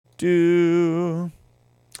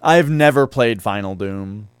I've never played Final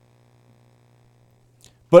Doom.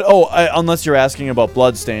 But, oh, unless you're asking about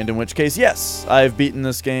Bloodstained, in which case, yes. I've beaten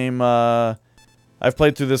this game, I've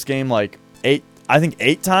played through this game, like, I think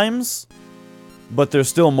 8 times. But there's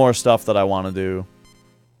still more stuff that I want to do.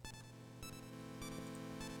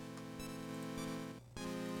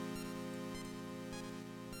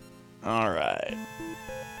 Alright.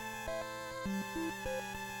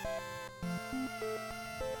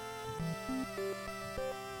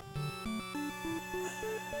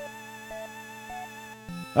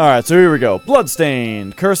 Alright, so here we go.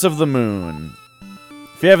 Bloodstained, Curse of the Moon.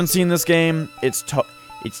 If you haven't seen this game, it's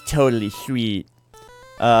totally sweet.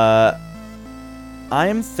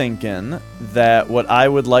 I'm thinking that what I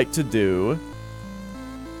would like to do...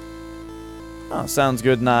 Oh, sounds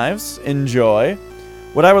good, Knives. Enjoy.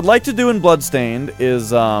 What I would like to do in Bloodstained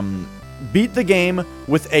is beat the game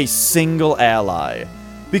with a single ally.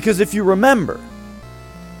 Because if you remember,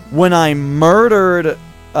 when I murdered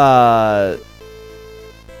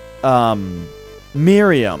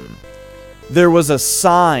Miriam, there was a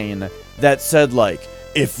sign that said, like,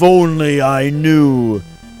 if only I knew,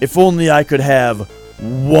 if only I could have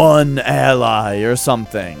one ally or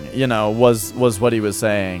something, you know, was what he was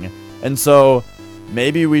saying. And so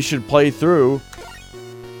maybe we should play through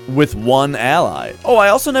with one ally. Oh, I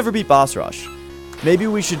also never beat Boss Rush. Maybe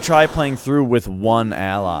we should try playing through with one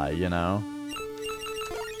ally, you know?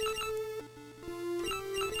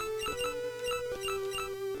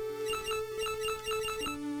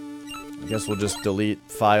 I guess we'll just delete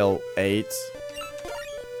file 8.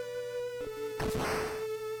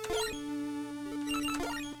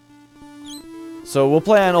 So we'll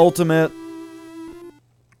play on Ultimate.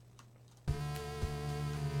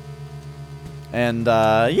 And,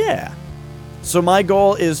 yeah. So my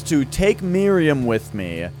goal is to take Miriam with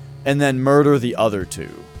me, and then murder the other 2.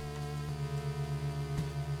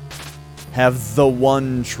 Have the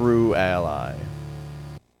one true ally.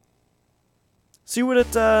 See what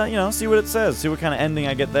it, you know, see what it says. See what kind of ending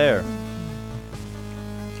I get there.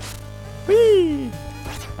 Whee!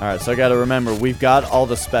 Alright, so I gotta remember, we've got all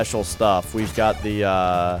the special stuff. We've got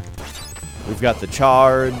the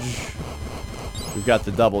charge. We've got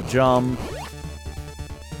the double jump.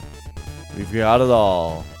 We've got it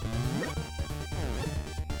all.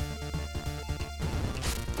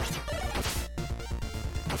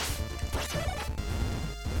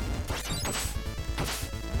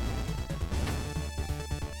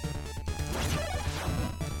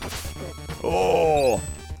 Oh!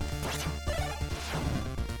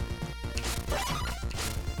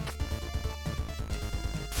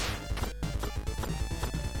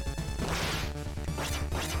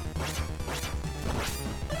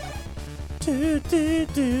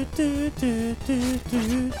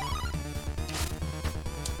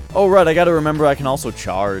 Oh, right, I gotta remember I can also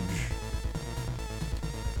charge.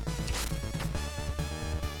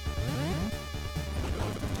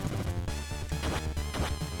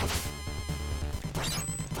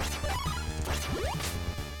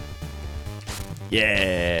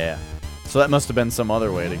 Yeah! So that must have been some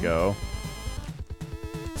other way to go.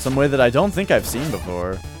 Some way that I don't think I've seen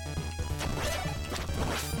before.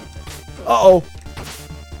 Uh-oh!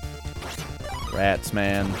 Rats,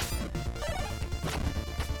 man.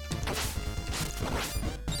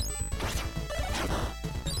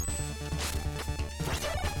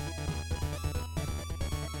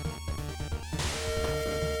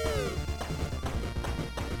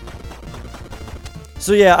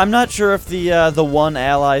 So yeah, I'm not sure if the one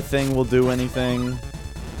ally thing will do anything.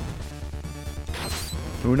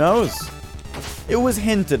 Who knows? It was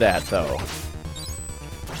hinted at, though.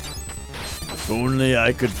 If only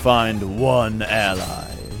I could find one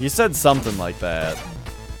ally. He said something like that.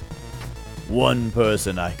 One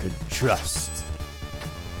person I could trust.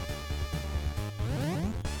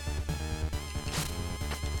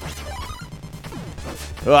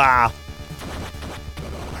 Ah!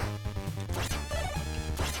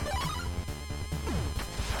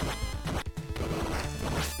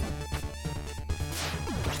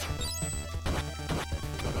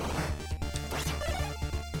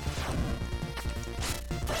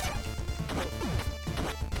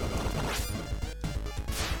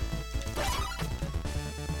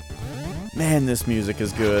 Man, this music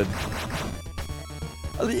is good.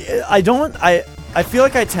 I feel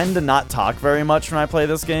like I tend to not talk very much when I play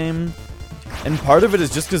this game. And part of it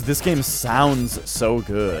is just because this game sounds so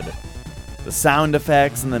good. The sound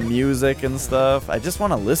effects and the music and stuff. I just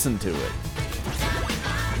want to listen to it.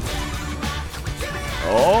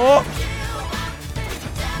 Oh!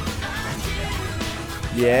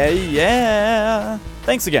 Yeah, yeah!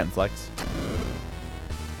 Thanks again, Flex.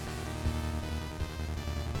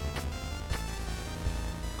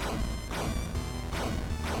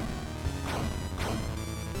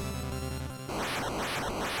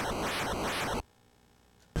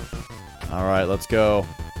 Alright, let's go.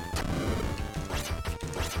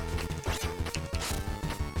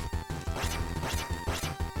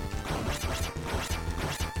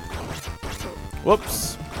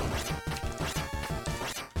 Whoops.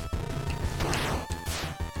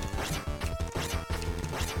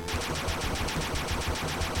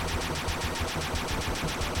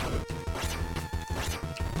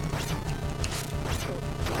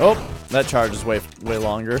 Oh, that charge is way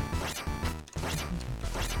longer.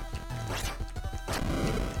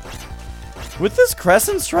 With this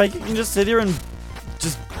Crescent Strike, you can just sit here and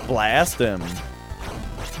just blast him.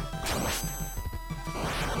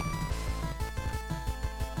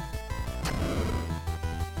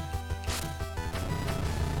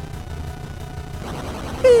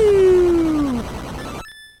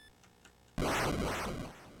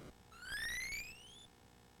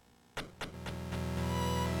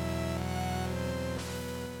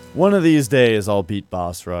 One of these days, I'll beat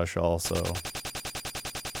Boss Rush also.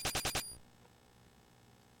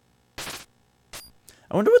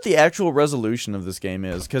 I wonder what the actual resolution of this game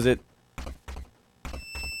is, because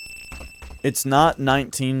it's not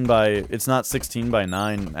 16 by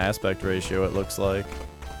 9 aspect ratio, it looks like.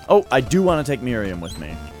 Oh, I do want to take Miriam with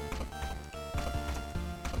me.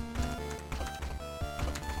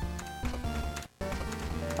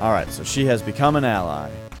 Alright, so she has become an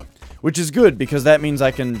ally. Which is good, because that means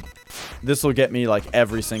I can... This will get me, like,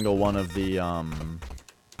 every single one of the,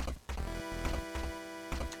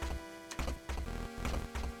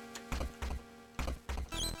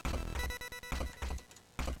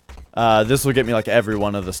 this will get me, like, every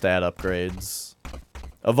one of the stat upgrades.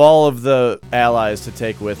 Of all of the allies to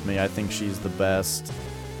take with me, I think she's the best.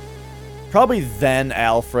 Probably then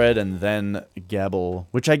Alfred and then Gebel.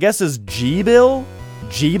 Which I guess is Gebel?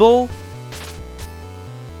 Gebel?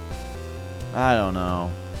 I don't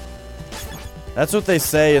know. That's what they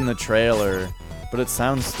say in the trailer, but it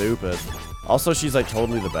sounds stupid. Also, she's like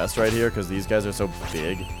totally the best right here because these guys are so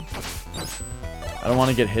big. I don't want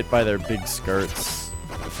to get hit by their big skirts.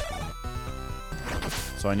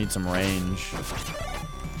 So I need some range.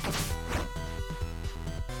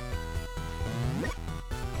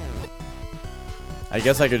 I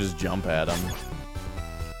guess I could just jump at them.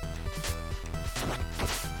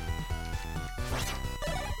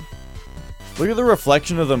 Look at the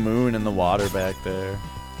reflection of the moon in the water back there.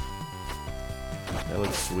 That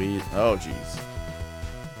looks sweet. Oh, jeez.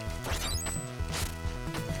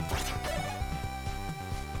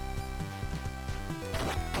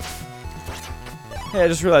 Hey, I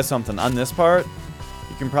just realized something. On this part,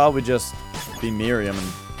 you can probably just be Miriam and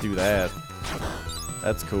do that.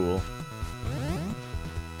 That's cool.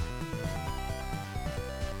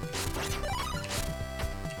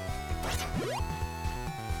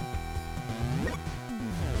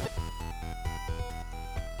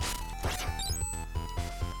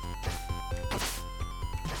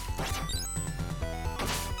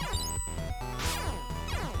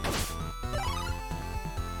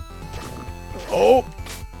 Oh!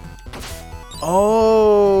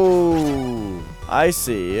 Oh! I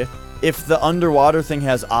see. If the underwater thing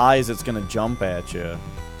has eyes, it's gonna jump at you.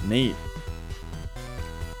 Neat.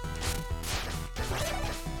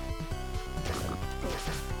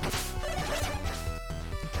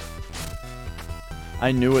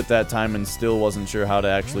 I knew it that time and still wasn't sure how to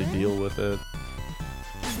actually deal with it.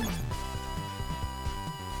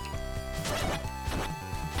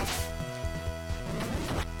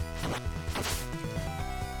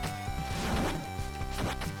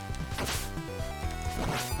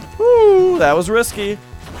 Woo, that was risky.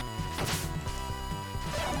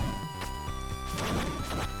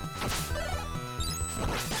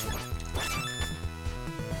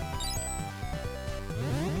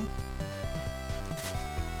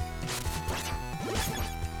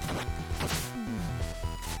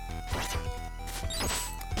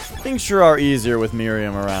 Things sure are easier with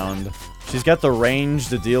Miriam around. She's got the range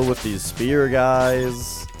to deal with these spear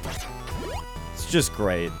guys. It's just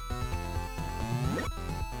great.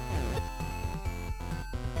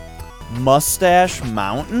 Mustache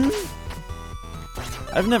Mountain?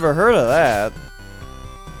 I've never heard of that.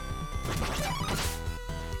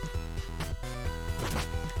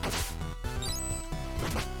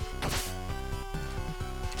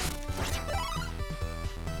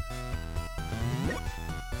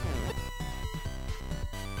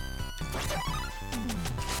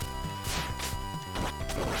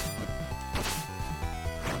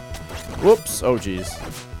 Whoops. Oh, jeez.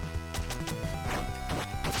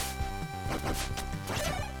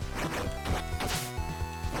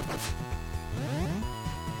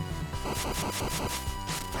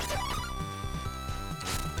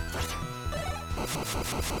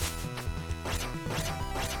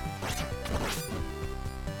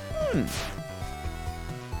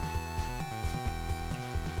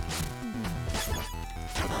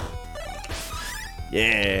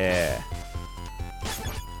 Yeah.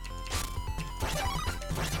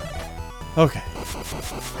 Okay.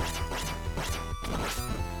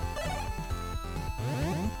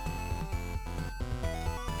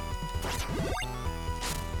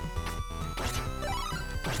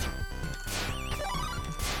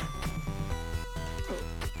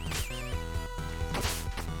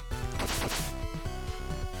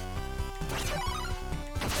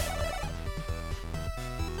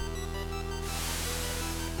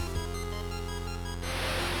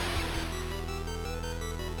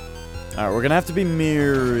 Alright, we're gonna have to be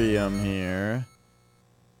Miriam here.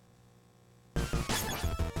 You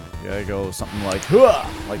gotta go something like, hooah!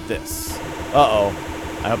 Like this. Uh-oh.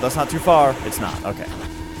 I hope that's not too far. It's not. Okay.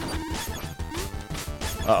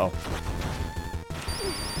 Uh-oh.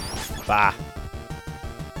 Bah.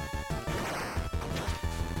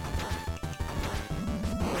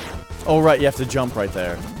 Oh, right, you have to jump right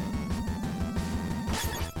there.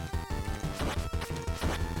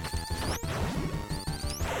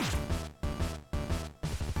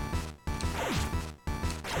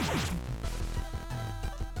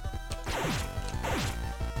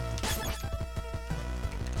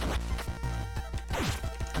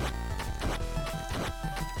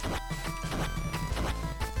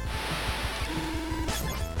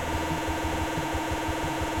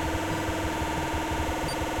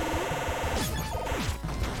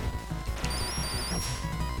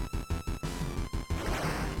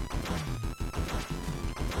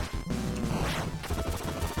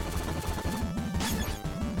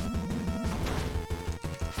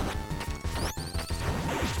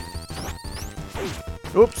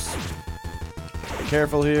 Oops. Be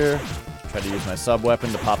careful here. Try to use my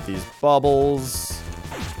sub-weapon to pop these bubbles.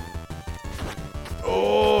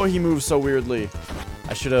 Oh, he moves so weirdly.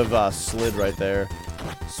 I should have slid right there.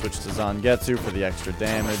 Switch to Zangetsu for the extra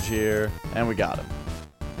damage here. And we got him.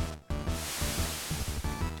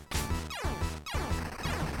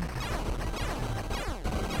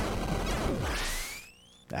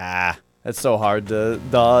 Ah, that's so hard to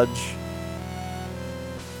dodge.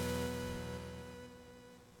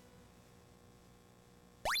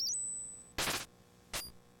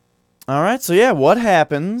 Alright, so yeah, what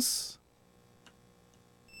happens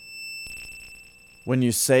when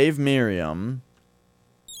you save Miriam,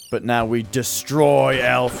 but now we destroy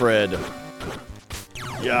Alfred?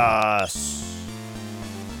 Yes!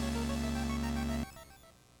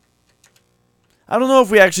 I don't know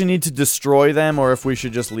if we actually need to destroy them or if we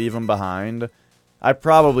should just leave them behind. I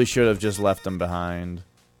probably should have just left them behind.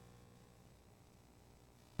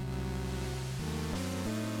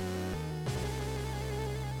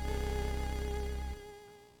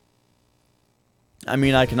 I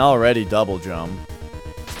mean, I can already double jump.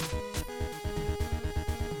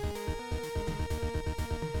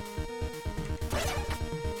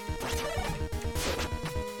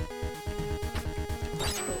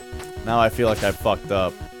 Now I feel like I fucked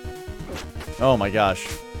up. Oh my gosh.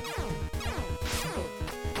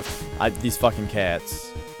 These fucking cats.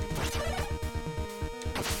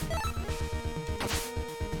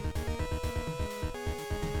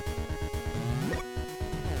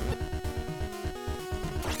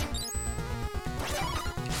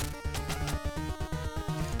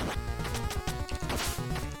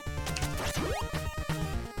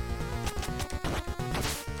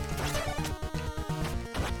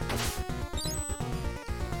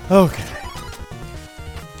 Okay.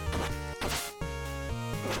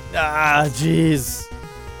 Ah, jeez.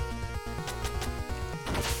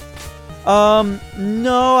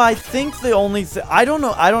 No, I think the only I don't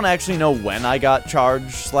know. I don't actually know when I got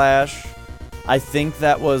Charge Slash. I think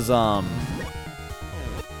that was, I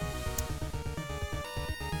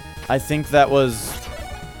think that was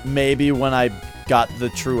maybe when I got the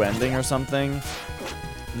true ending or something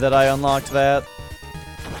that I unlocked that.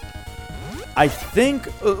 I think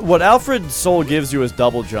what Alfred's Soul gives you is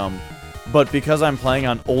double jump, but because I'm playing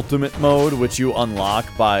on ultimate mode, which you unlock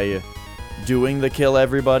by doing the kill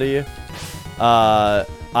everybody, I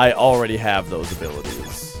already have those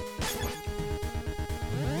abilities.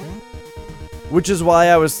 Which is why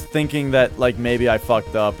I was thinking that, like, maybe I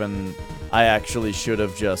fucked up and I actually should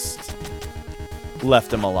have just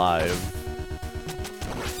left him alive.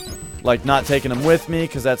 Like, not taking him with me,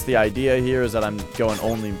 because that's the idea here, is that I'm going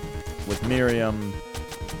only with Miriam.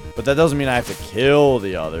 But that doesn't mean I have to kill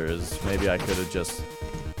the others. Maybe I could have just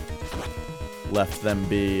left them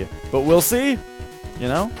be. But we'll see, you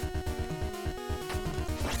know?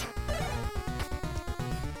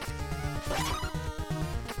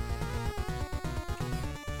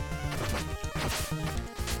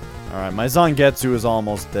 Alright, my Zangetsu is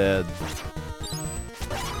almost dead.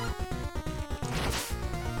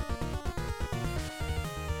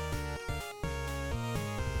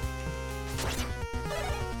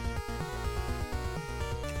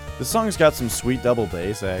 This song's got some sweet double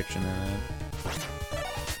bass action in it.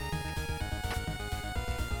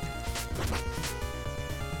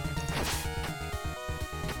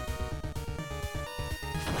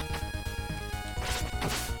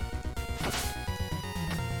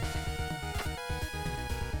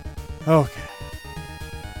 Okay.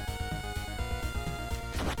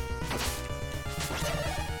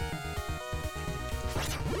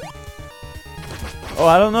 Oh,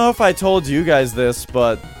 I don't know if I told you guys this,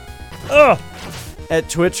 but at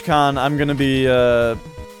TwitchCon, I'm gonna be,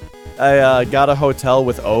 I got a hotel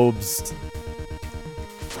with Obst.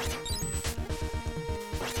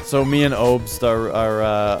 So me and Obst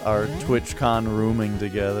are TwitchCon rooming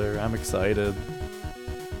together. I'm excited.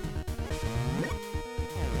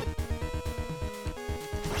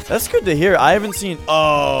 That's good to hear. I haven't seen...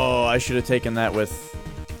 Oh, I should have taken that with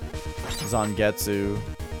Zangetsu.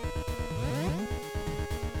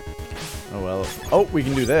 Oh, well. Oh, we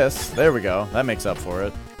can do this. There we go. That makes up for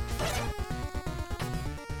it.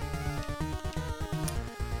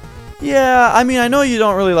 Yeah, I mean, I know you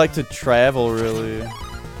don't really like to travel, really.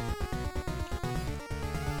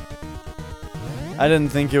 I didn't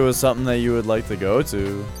think it was something that you would like to go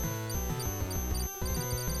to.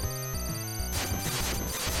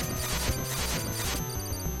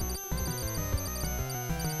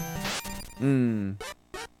 Hmm.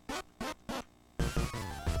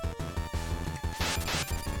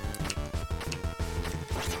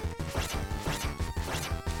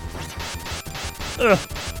 Ugh.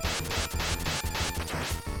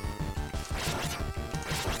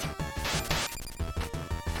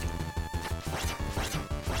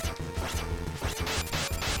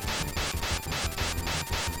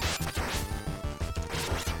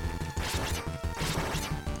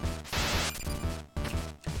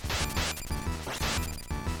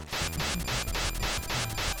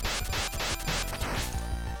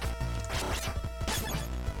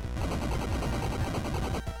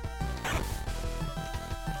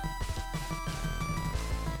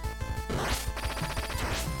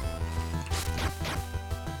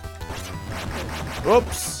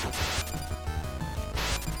 Whoops.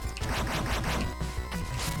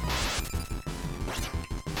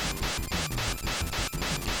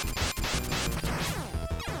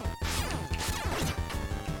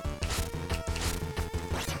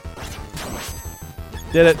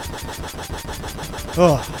 Did it.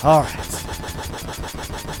 Oh, all right.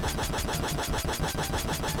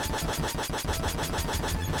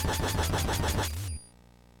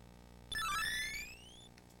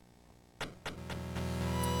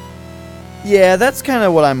 Yeah, that's kind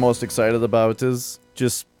of what I'm most excited about, is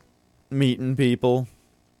just meeting people.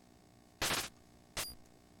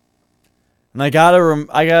 And I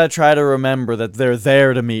gotta try to remember that they're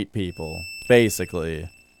there to meet people, basically.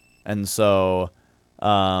 And so,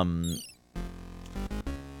 I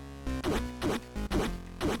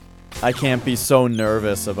can't be so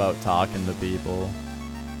nervous about talking to people.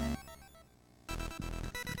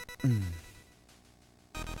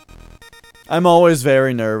 I'm always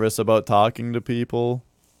very nervous about talking to people.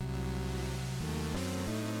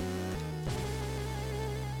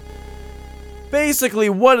 Basically,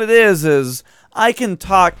 what it is I can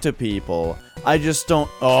talk to people. I just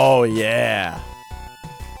don't... Oh, yeah.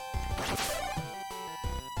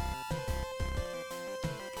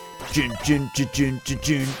 Jun jun jun jun jun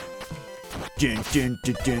jun. Jun jun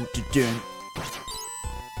jun jun jun jun.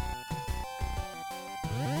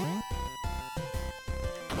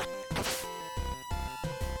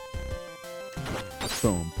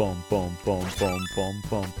 Boom, boom, boom, boom, boom, boom,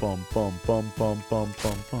 boom, boom, boom, boom, boom, boom,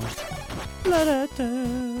 boom, boom. La da da.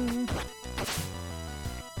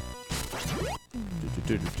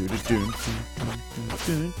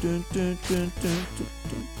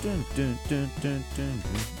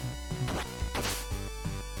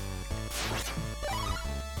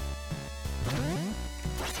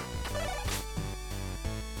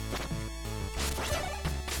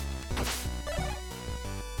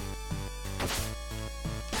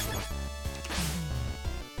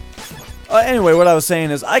 Anyway, what I was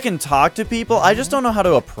saying is I can talk to people, I just don't know how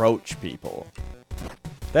to approach people.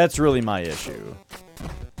 That's really my issue.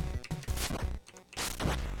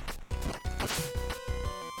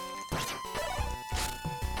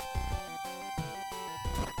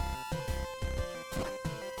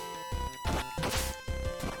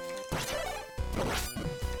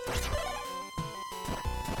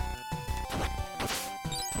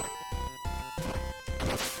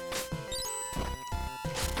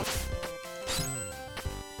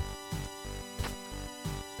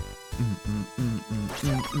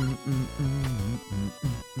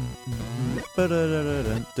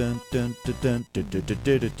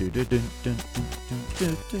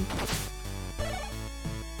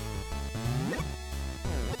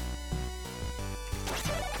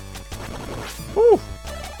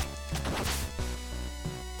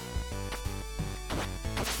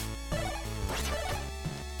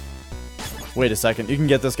 Wait a second, you can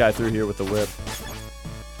get this guy through here with the whip.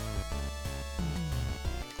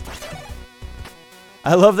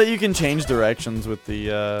 I love that you can change directions with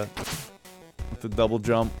the double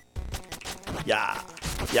jump. Yeah,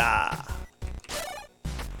 yeah.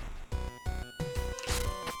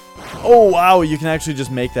 Oh wow, you can actually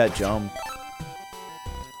just make that jump.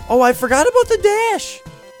 Oh, I forgot about the dash.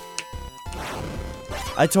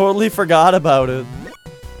 I totally forgot about it.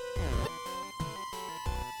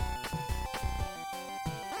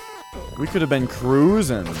 We could have been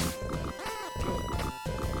cruising.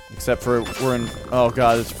 Except for we're in... Oh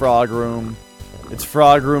god, it's Frog Room. It's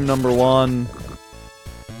Frog Room number 1.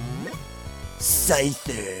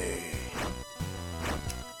 Scyther.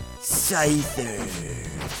 Scyther.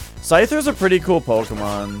 Scyther's a pretty cool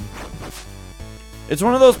Pokemon. It's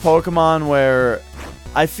one of those Pokemon where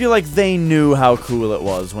I feel like they knew how cool it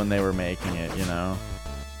was when they were making it, you know?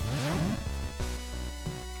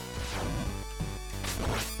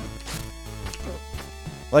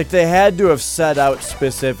 Like, they had to have set out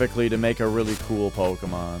specifically to make a really cool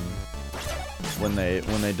Pokemon when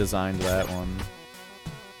they designed that one.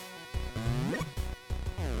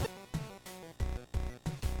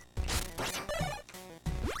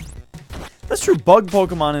 That's true, bug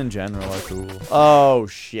Pokemon in general are cool. Oh,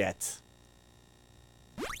 shit.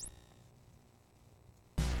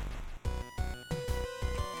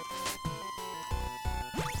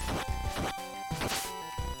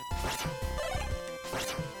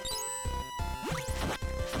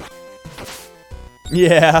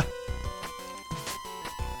 Yeah.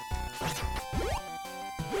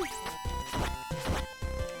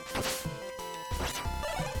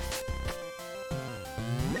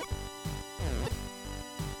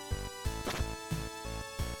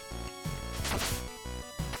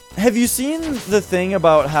 Have you seen the thing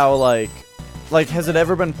about how, like, has it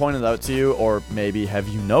ever been pointed out to you, or maybe have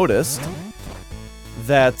you noticed,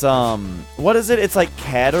 that, what is it? It's like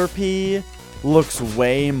Caterpie looks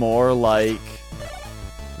way more like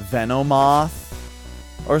Venomoth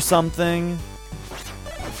or something.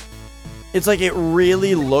 It's like it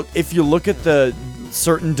really if you look at the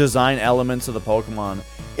certain design elements of the Pokemon,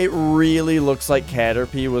 it really looks like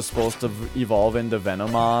Caterpie was supposed to evolve into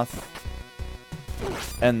Venomoth.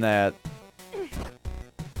 And that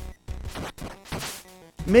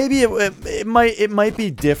maybe it might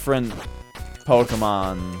be different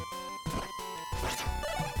Pokemon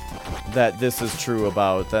that this is true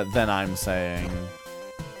about than I'm saying.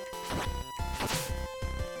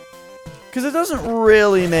 Because it doesn't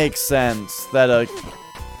really make sense that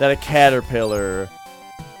a caterpillar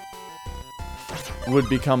would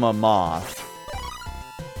become a moth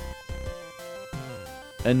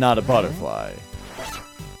and not a butterfly.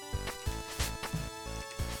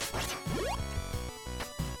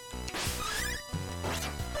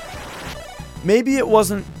 Maybe it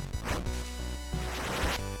wasn't...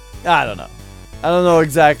 I don't know. I don't know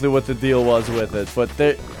exactly what the deal was with it, but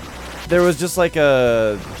there was just like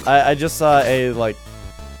a... I just saw a, like,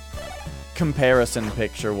 comparison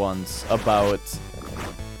picture once about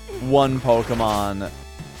one Pokemon...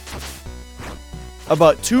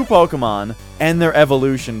 About two Pokemon and their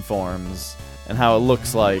evolution forms, and how it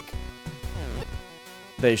looks like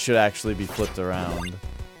they should actually be flipped around.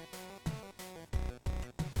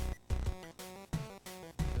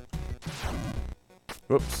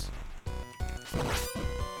 Whoops.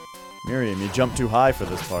 Miriam, you jumped too high for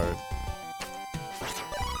this part.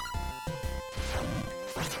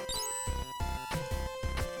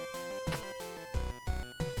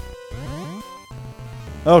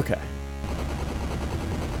 Okay.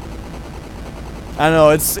 I know,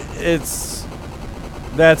 that's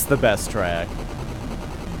the best track.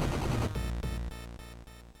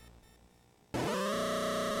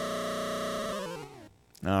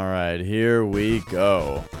 Alright, here we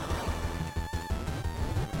go.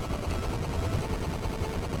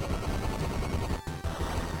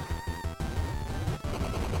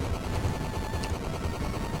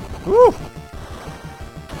 Woo!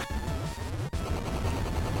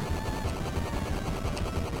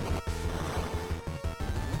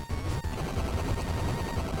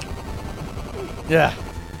 Yeah.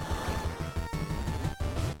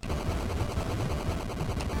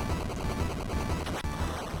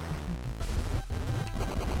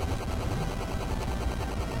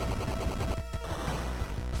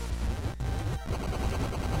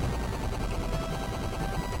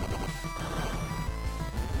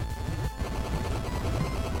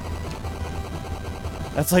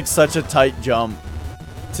 That's like such a tight jump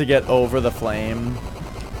to get over the flame,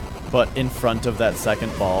 but in front of that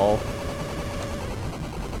second ball.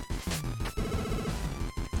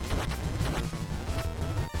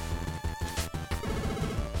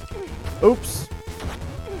 Oops.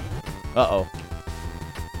 Uh-oh.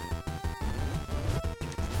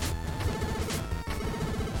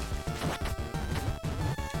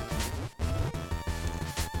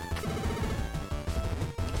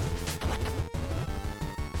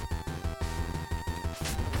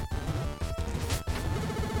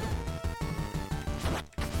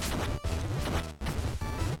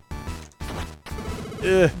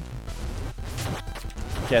 Ugh.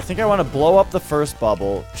 Okay, I think I want to blow up the first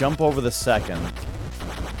bubble, jump over the second.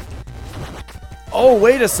 Oh,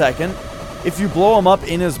 wait a second. If you blow them up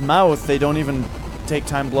in his mouth, they don't even take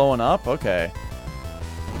time blowing up? Okay.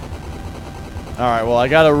 Alright, well, I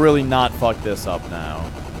gotta really not fuck this up now.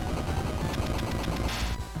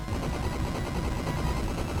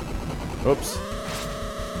 Oops.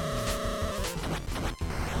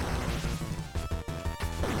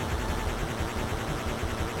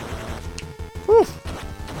 Whew.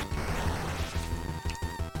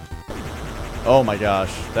 Oh my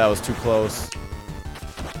gosh, that was too close.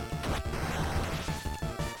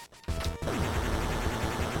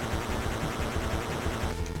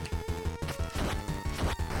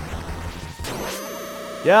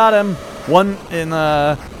 Got him! One in,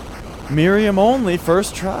 Miriam only,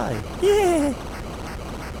 first try. Yeah!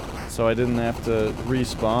 So I didn't have to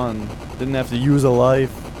respawn. Didn't have to use a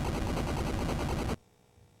life.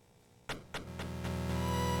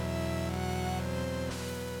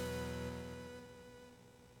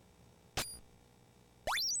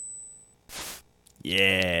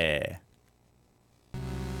 Yeah!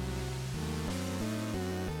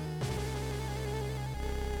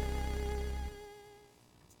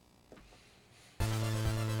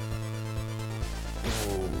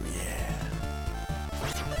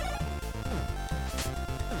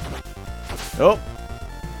 Oh!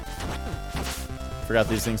 Forgot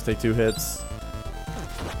these things take 2 hits.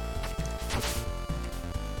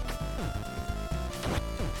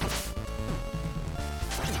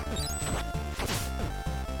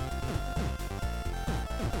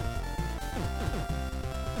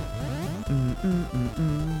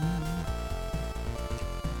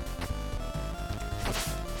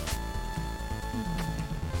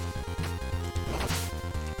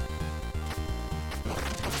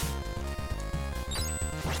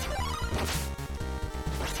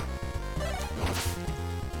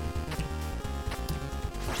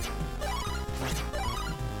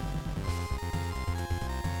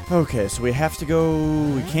 Okay, so we have to go...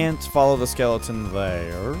 We can't follow the skeleton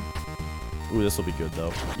there. Ooh, this will be good,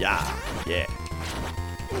 though. Yeah, yeah.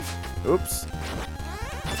 Oops.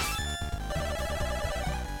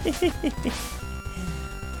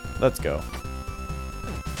 Let's go.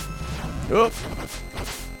 Oop.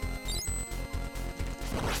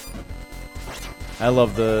 I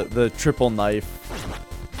love the triple knife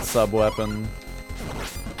sub-weapon.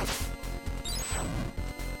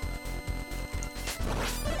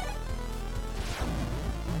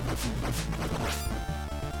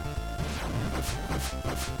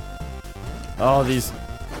 Oh, these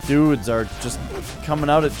dudes are just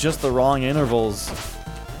coming out at just the wrong intervals.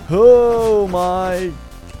 Oh my!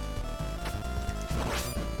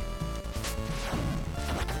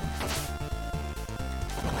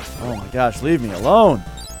 Oh my gosh, leave me alone!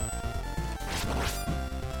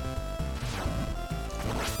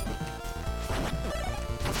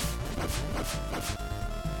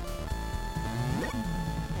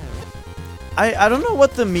 I don't know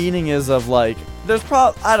what the meaning is of, like,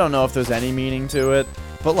 I don't know if there's any meaning to it,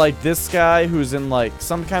 but like this guy who's in like,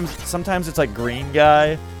 sometimes it's like green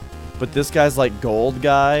guy, but this guy's like gold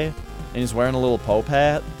guy, and he's wearing a little Pope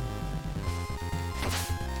hat.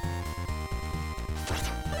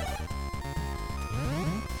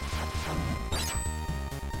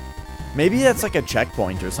 Maybe that's like a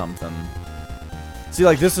checkpoint or something. See,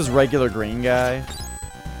 like this is regular green guy.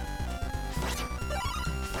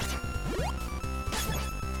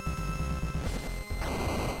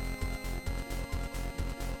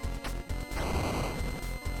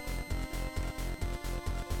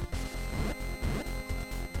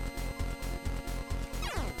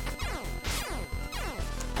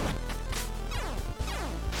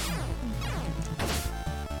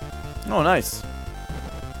 Oh, nice.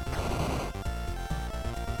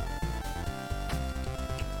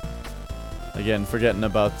 Again, forgetting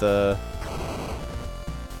about the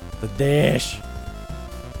dash.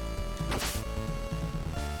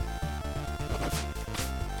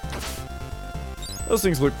 Those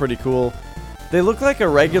things look pretty cool. They look like a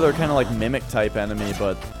regular kind of like mimic type enemy,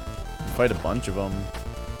 but fight a bunch of them.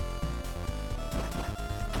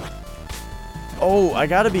 Oh, I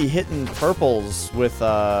gotta be hitting purples with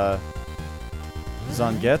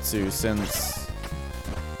Zangetsu, since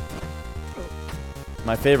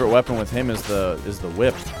my favorite weapon with him is the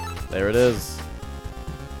whip. There it is.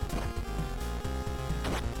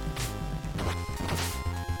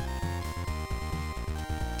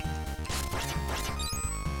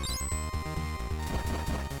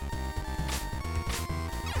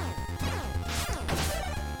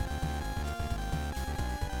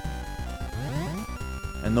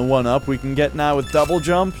 And the one up we can get now with double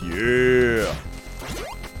jump. Yeah.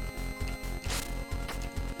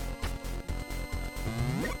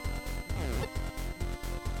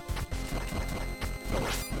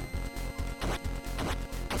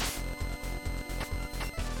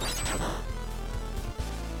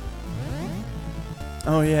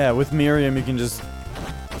 Oh yeah, with Miriam you can just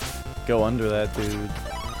go under that dude.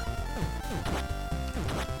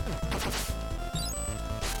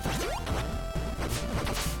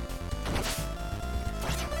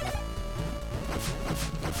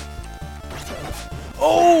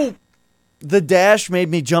 Oh! The dash made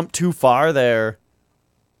me jump too far there.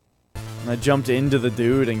 And I jumped into the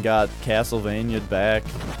dude and got Castlevania'd back.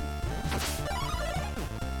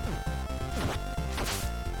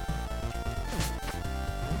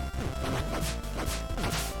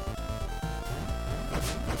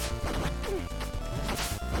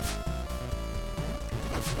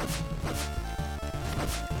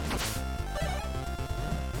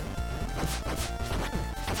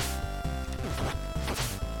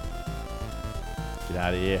 Get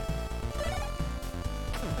out of here.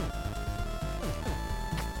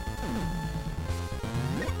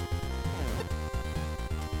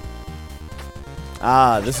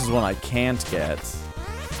 Ah, this is one I can't get.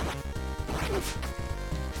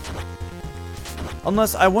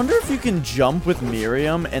 Unless, I wonder if you can jump with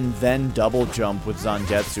Miriam and then double jump with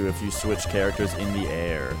Zangetsu if you switch characters in the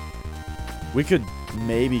air. We could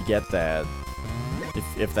maybe get that,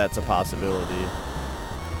 if that's a possibility.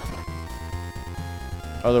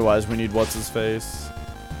 Otherwise, we need what's-his-face.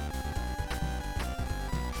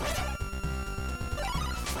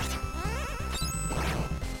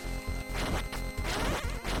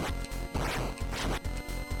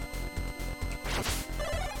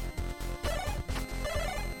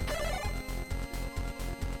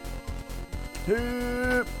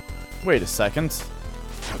 Wait a second.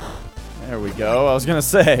 There we go. I was gonna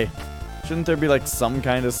say, shouldn't there be like some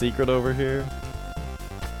kind of secret over here?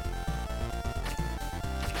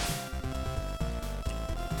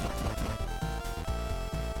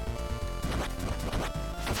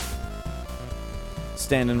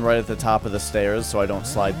 Standing right at the top of the stairs so I don't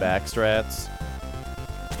slide back strats.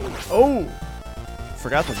 Oh!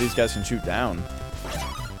 Forgot that these guys can shoot down.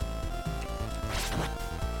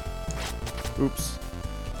 Oops.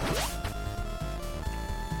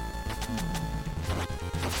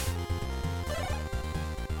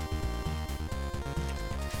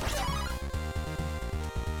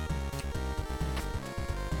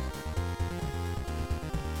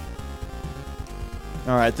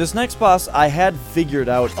 Alright, this next boss I had figured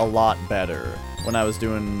out a lot better when I was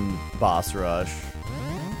doing boss rush.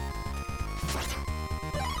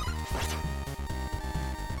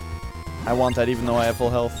 I want that even though I have full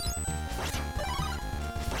health.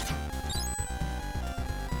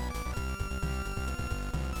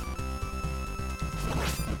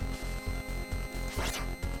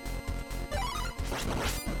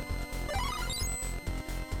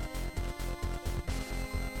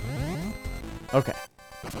 Okay.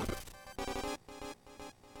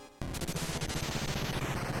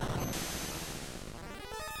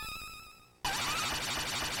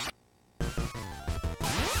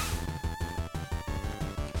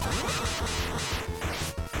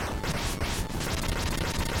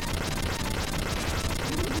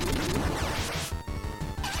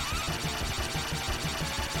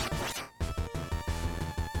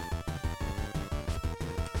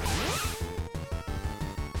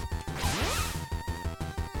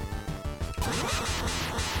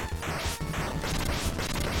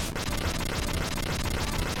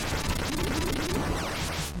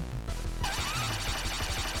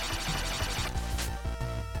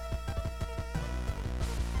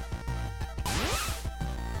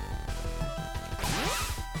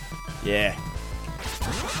 Yeah.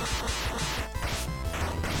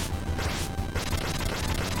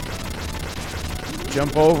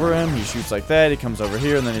 Jump over him, he shoots like that, he comes over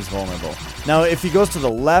here, and then he's vulnerable. Now, if he goes to the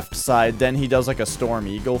left side, then he does like a Storm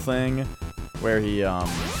Eagle thing, where he, trying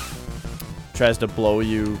tries to blow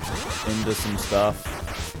you into some stuff.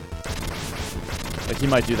 Like, he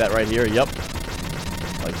might do that right here. Yep.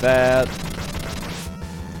 Like that.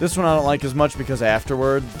 This one I don't like as much because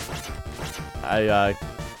afterward, I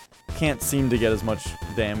can't seem to get as much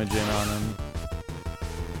damage in on him.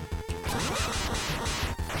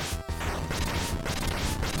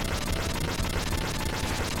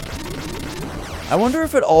 I wonder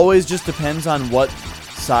if it always just depends on what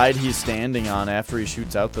side he's standing on after he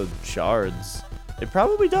shoots out the shards. It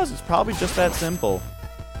probably does. It's probably just that simple.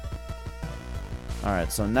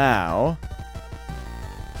 Alright, so now,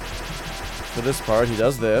 for this part, he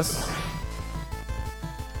does this.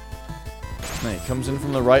 Then he comes in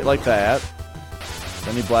from the right like that.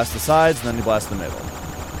 Then he blasts the sides, and then he blasts the middle.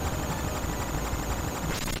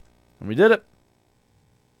 And we did it.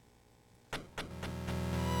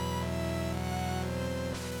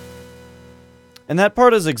 And that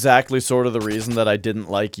part is exactly sort of the reason that I didn't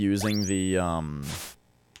like using the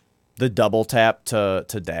double tap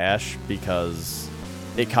to dash, because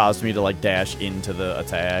it caused me to, like, dash into the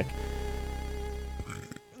attack.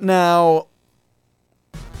 Now,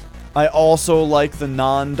 I also like the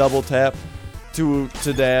non-double tap to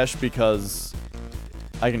dash because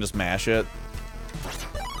I can just mash it.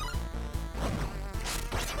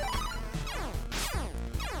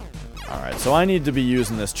 Alright, so I need to be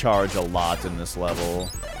using this charge a lot in this level.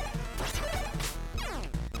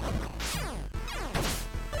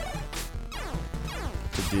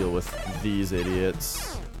 To deal with these idiots.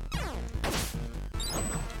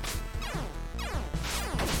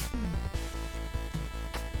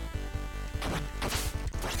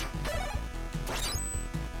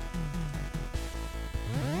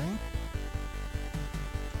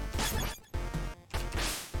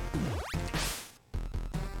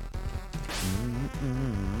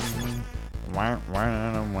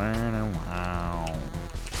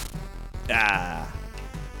 Ah,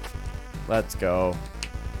 let's go.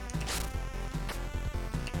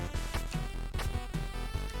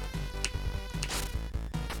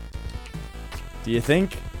 Do you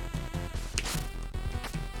think?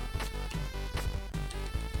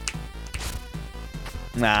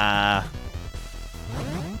 Nah.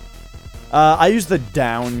 I use the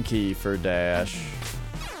down key for dash.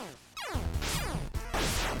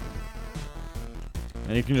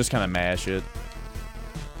 And you can just kind of mash it.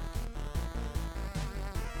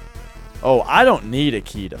 Oh, I don't need a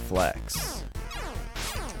key to flex.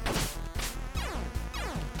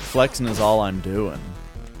 Flexing is all I'm doing.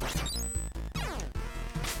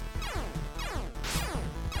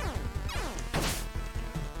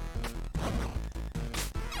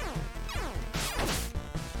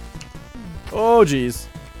 Oh, jeez.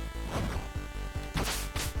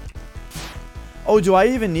 Oh, do I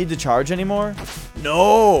even need to charge anymore?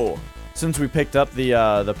 No! Since we picked up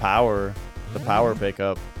the power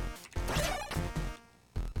pickup.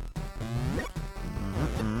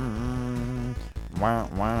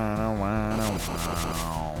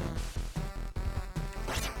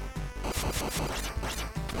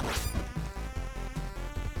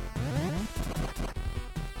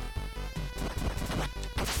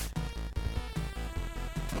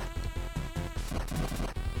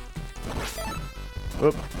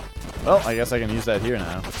 Whoop. Well, I guess I can use that here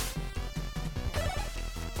now.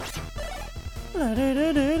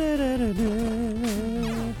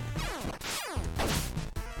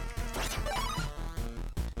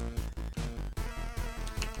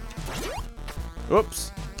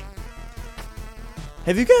 Oops.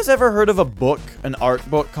 Have you guys ever heard of a book, an art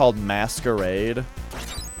book called Masquerade?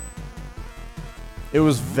 It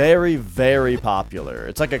was very, very popular.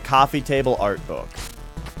 It's like a coffee table art book.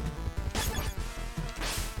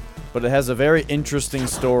 But it has a very interesting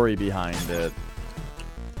story behind it.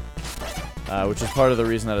 Which is part of the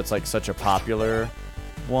reason that it's like such a popular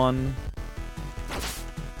one.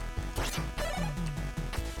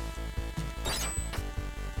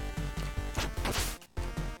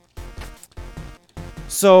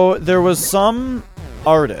 So there was some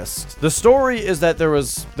artist. The story is that there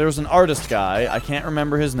was an artist guy, I can't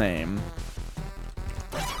remember his name,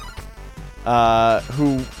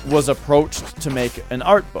 who was approached to make an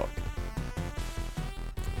art book.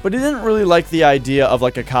 But he didn't really like the idea of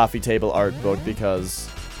like a coffee table art book because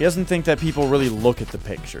he doesn't think that people really look at the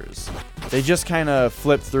pictures. They just kind of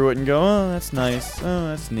flip through it and go, oh, that's nice, oh,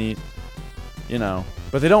 that's neat, you know.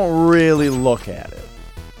 But they don't really look at it.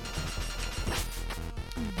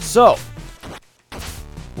 So,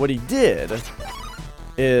 what he did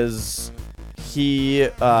is he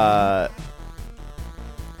got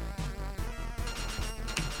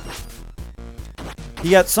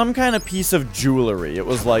some kind of piece of jewelry. It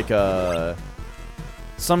was like a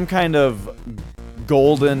some kind of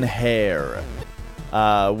golden hair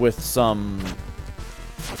with some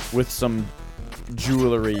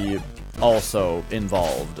jewelry also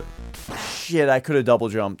involved. Shit, I could have double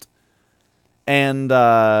jumped. And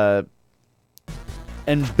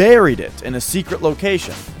buried it in a secret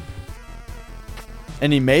location.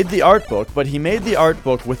 And he made the art book, but he made the art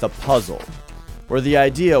book with a puzzle, where the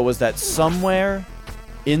idea was that somewhere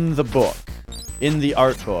in the book, in the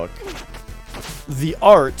art book, the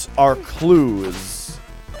art are clues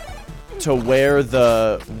to where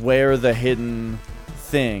the hidden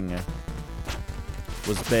thing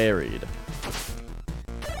was buried.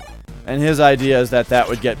 And his idea is that that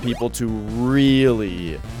would get people to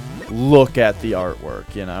really look at the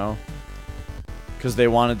artwork, you know? Because they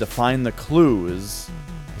wanted to find the clues,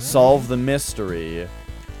 solve the mystery,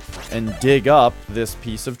 and dig up this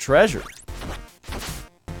piece of treasure.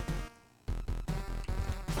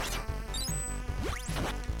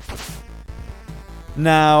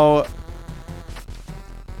 Now,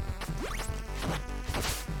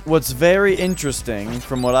 what's very interesting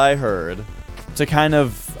from what I heard, to kind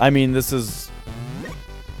of, I mean, this is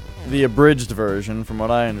the abridged version from what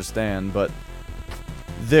I understand, but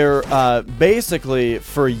they're basically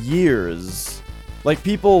for years, like,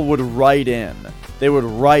 people would write in. They would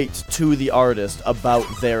write to the artist about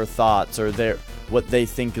their thoughts or what they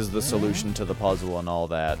think is the solution to the puzzle and all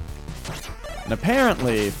that. And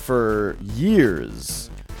apparently, for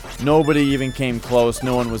years, nobody even came close.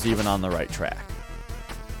 No one was even on the right track.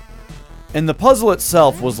 And the puzzle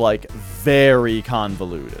itself was, like, very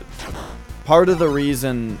convoluted. Part of the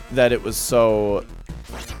reason that it was so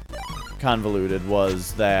convoluted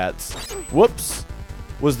was that,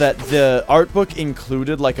 was that the art book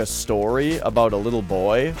included, like, a story about a little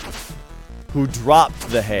boy who dropped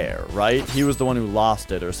the hair, right? He was the one who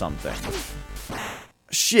lost it or something.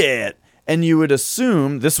 Shit! And you would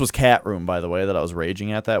assume, this was Cat Room, by the way, that I was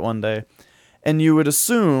raging at that one day, and you would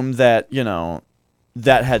assume that, you know,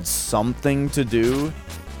 that had something to do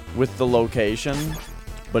with the location,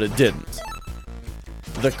 but it didn't.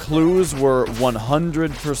 The clues were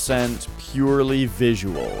 100% purely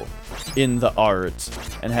visual in the art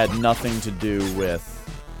and had nothing to do with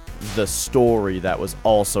the story that was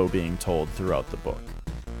also being told throughout the book.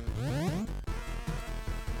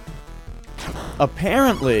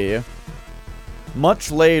 Apparently,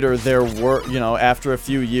 much later, there were, you know, after a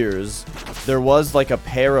few years, there was like a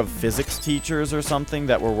pair of physics teachers or something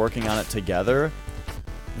that were working on it together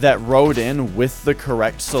that wrote in with the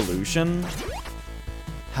correct solution.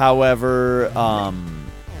 However,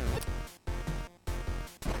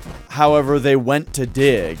 they went to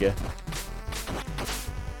dig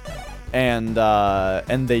and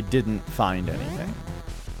they didn't find anything.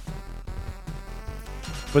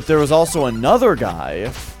 But there was also another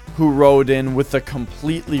guy who wrote in with the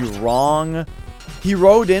completely wrong... He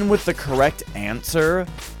wrote in with the correct answer,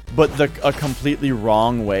 but a completely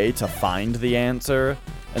wrong way to find the answer.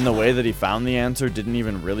 And the way that he found the answer didn't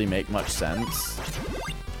even really make much sense.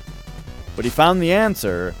 But he found the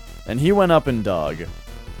answer, and he went up and dug.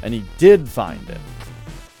 And he did find it.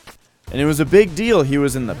 And it was a big deal. He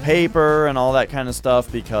was in the paper and all that kind of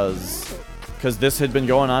stuff because this had been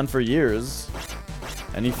going on for years.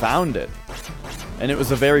 And he found it. And it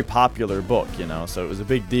was a very popular book, you know, so it was a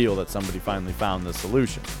big deal that somebody finally found the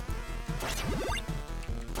solution.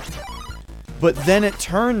 But then it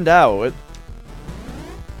turned out...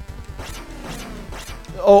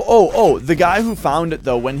 Oh, the guy who found it,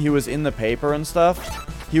 though, when he was in the paper and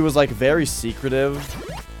stuff, he was, like, very secretive.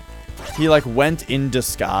 He, like, went in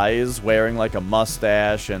disguise, wearing, like, a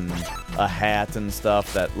mustache and a hat and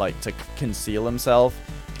stuff that, like, to conceal himself,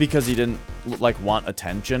 because he didn't, like, want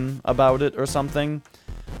attention about it or something.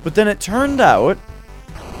 But then it turned out,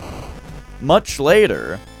 much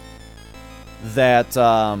later, that,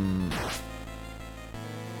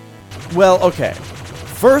 well, okay.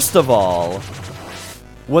 First of all,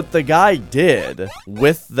 what the guy did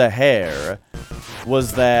with the hair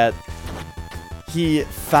was that he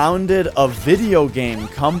founded a video game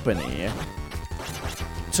company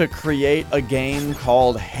to create a game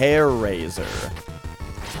called Hair Raiser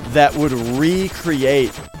that would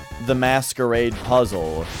recreate the Masquerade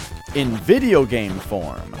puzzle in video game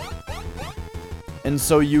form. And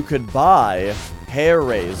so you could buy Hair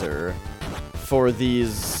Raiser for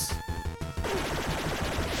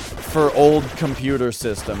old computer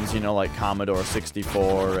systems, you know, like Commodore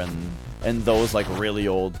 64 and those, like, really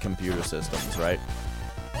old computer systems, right?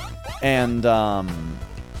 And,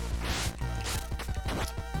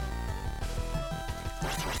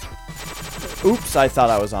 oops, I thought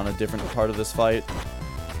I was on a different part of this fight.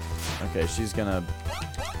 Okay, she's gonna...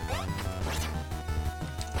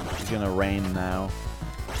 gonna rain now.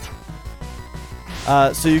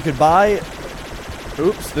 So you could buy,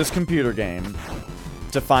 this computer game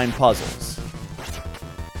to find puzzles.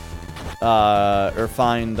 Or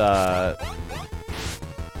find,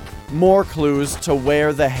 more clues to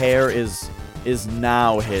where the hair is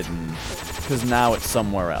now hidden. Because now it's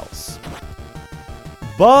somewhere else.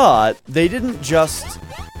 But they didn't just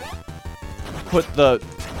put the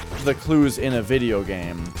clues in a video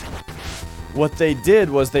game. What they did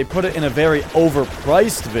was they put it in a very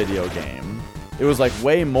overpriced video game. It was like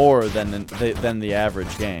way more than the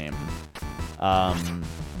average game. And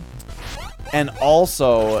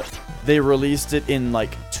also, they released it in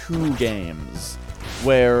like 2 games.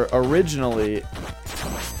 Where originally...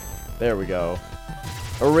 There we go.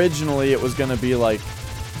 Originally, it was gonna be like,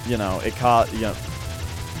 you know,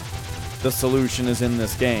 the solution is in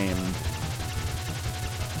this game.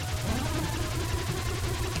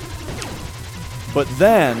 But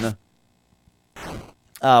then,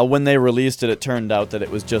 when they released it, it turned out that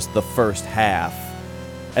it was just the first half.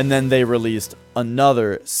 And then they released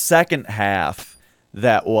another second half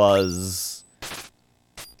that was,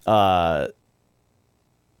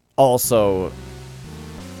 also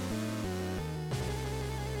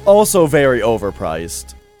very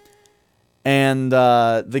overpriced. And,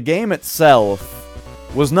 the game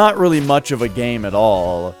itself was not really much of a game at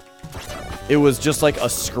all. It was just like a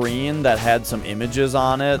screen that had some images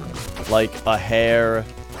on it, like a hair,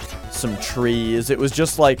 some trees. It was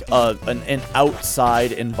just like an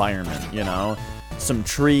outside environment, you know? Some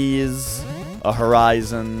trees, a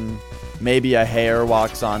horizon, maybe a hare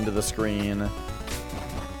walks onto the screen.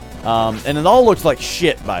 And it all looked like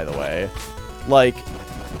shit, by the way. Like,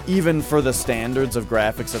 even for the standards of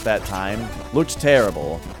graphics at that time, looked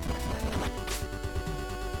terrible.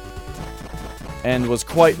 And was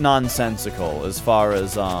quite nonsensical as far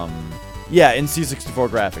as, yeah, in C64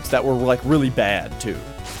 graphics that were, like, really bad, too.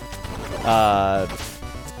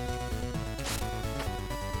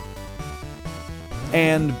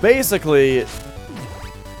 And basically,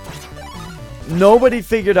 nobody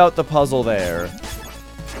figured out the puzzle there,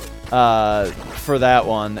 for that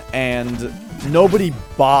one, and nobody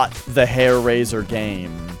bought the Hair Razor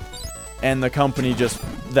game. And the company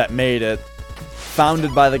that made it,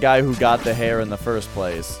 founded by the guy who got the hair in the first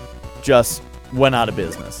place, just went out of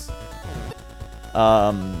business.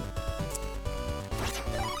 But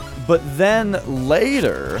then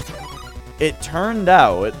later, it turned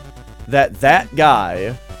out that that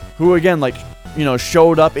guy, who again, like, you know,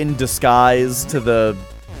 showed up in disguise to the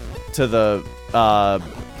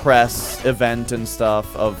press event and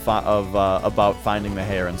stuff about finding the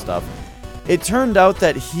hair and stuff. It turned out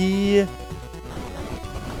that he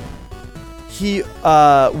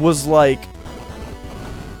was like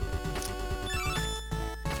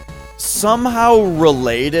somehow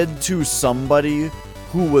related to somebody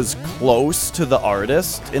who was close to the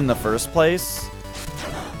artist in the first place.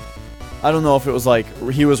 I don't know if it was like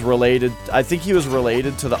he was related. I think he was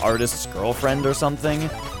related to the artist's girlfriend or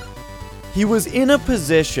something. He was in a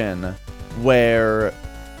position where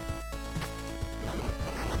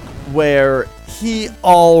he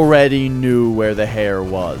already knew where the hair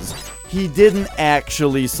was. He didn't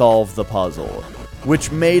actually solve the puzzle,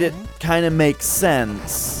 which made it kind of make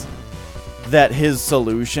sense that his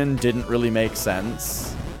solution didn't really make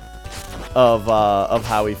sense of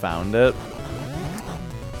how he found it.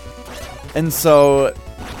 And so,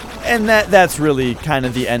 and that's really kind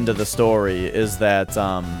of the end of the story, is that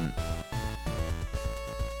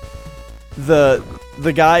the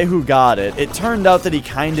guy who got it, it turned out that he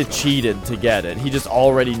kind of cheated to get it. He just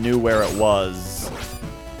already knew where it was.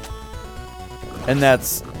 And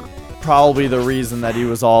that's probably the reason that he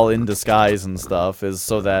was all in disguise and stuff, is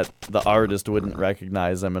so that the artist wouldn't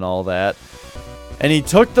recognize him and all that. And he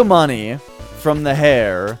took the money from the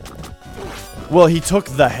hair. Well, he took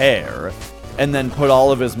the hair and then put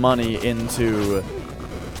all of his money into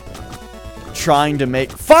trying to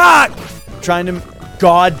make... Fuck! Trying to...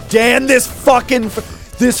 God damn, this fucking...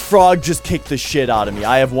 This frog just kicked the shit out of me.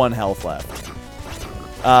 I have 1 health left.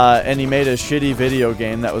 And he made a shitty video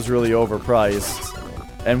game that was really overpriced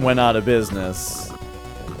and went out of business.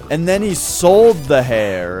 And then he sold the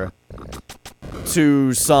hair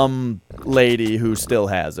to some lady who still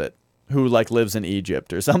has it, who, like, lives in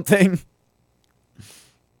Egypt or something.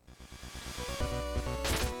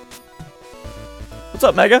 What's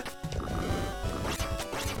up, Mega?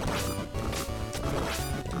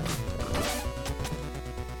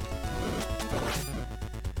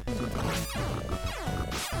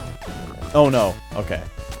 Oh no, okay.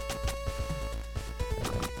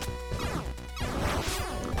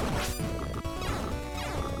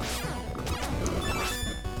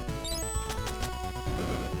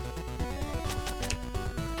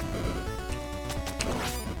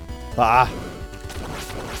 Ah.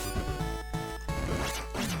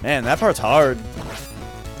 Man, that part's hard.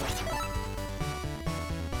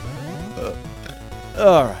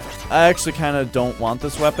 Alright. I actually kind of don't want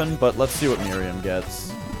this weapon, but let's see what Miriam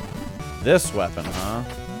gets. This weapon, huh?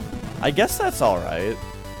 I guess that's alright.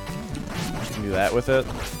 I can do that with it.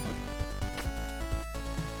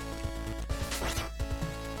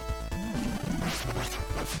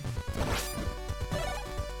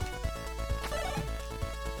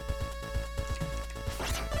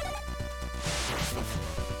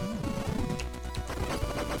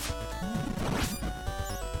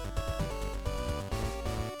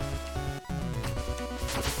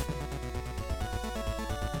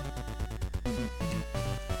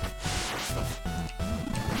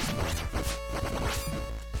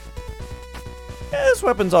 Yeah, this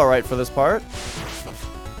weapon's alright for this part.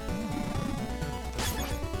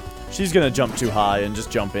 She's gonna jump too high and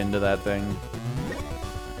just jump into that thing.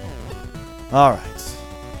 Alright.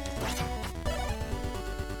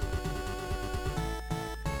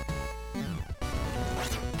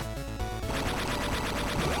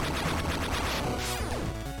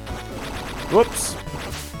 Whoops.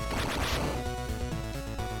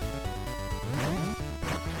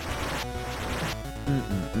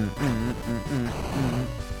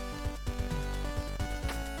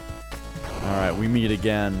 Alright, we meet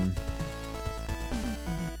again.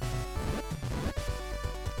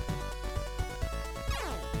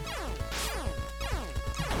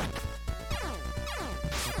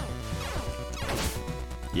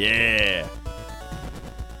 Yeah.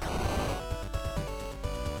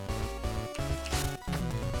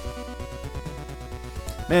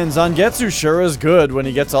 Man, Zangetsu sure is good when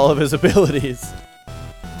he gets all of his abilities.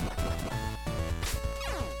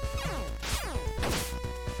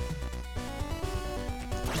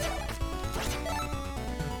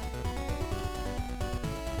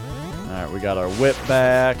 Alright, we got our whip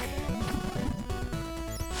back.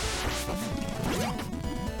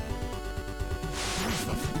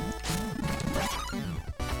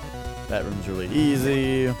 That room's really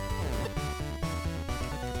easy.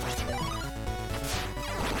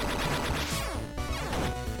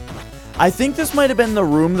 I think this might have been the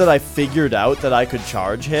room that I figured out that I could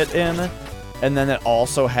charge hit in, and then it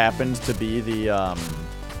also happened to be the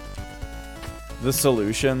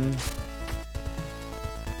solution.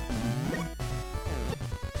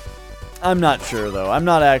 I'm not sure though. I'm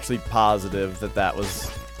not actually positive that that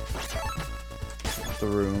was the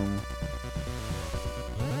room.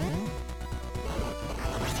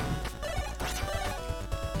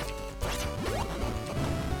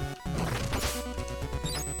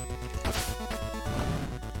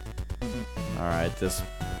 Alright, this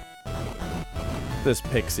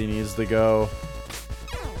pixie needs to go.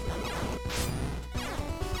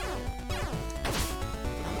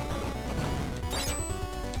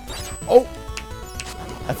 Oh!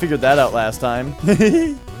 I figured that out last time.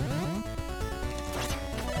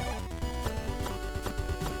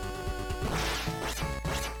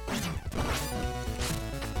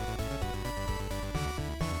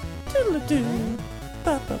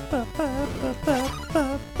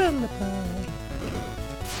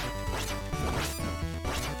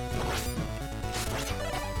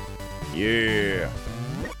 Yeah.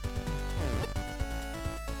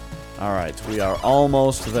 Alright, we are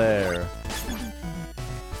almost there.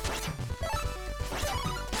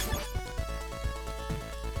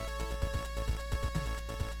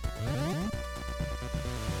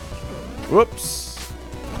 Whoops.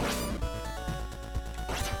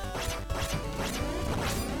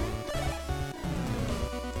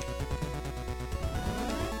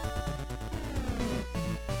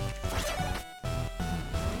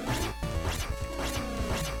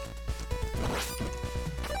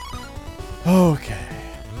 Okay.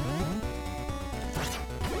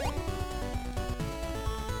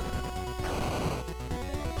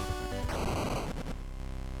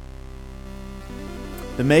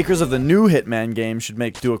 The makers of the new Hitman game should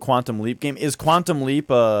do a Quantum Leap game. Is Quantum Leap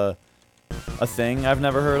a thing I've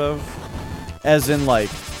never heard of? As in, like,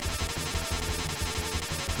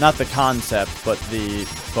 not the concept, but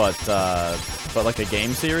like a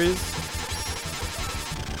game series?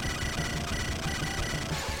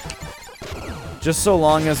 Just so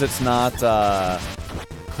long as it's not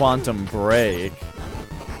Quantum Break.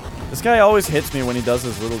 This guy always hits me when he does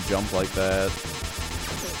his little jump like that.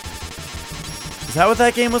 Is that what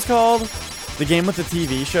that game was called? The game with the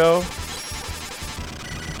TV show?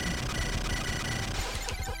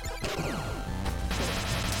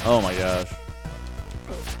 Oh my gosh.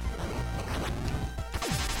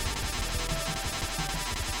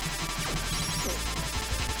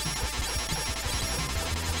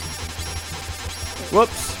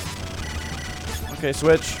 Whoops. Okay,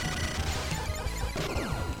 switch.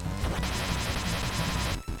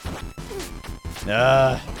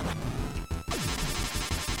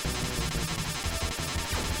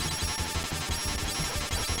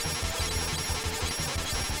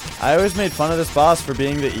 I always made fun of this boss for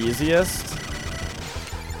being the easiest.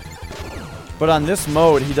 But on this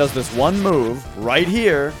mode, he does this one move right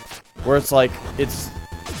here where it's like, it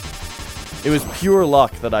was pure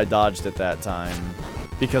luck that I dodged it that time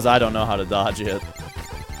because I don't know how to dodge it.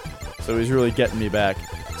 So he's really getting me back.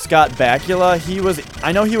 Scott Bakula,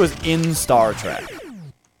 I know he was in Star Trek.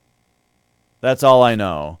 That's all I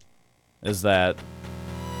know, is that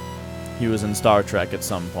he was in Star Trek at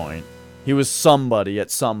some point. He was somebody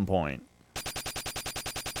at some point.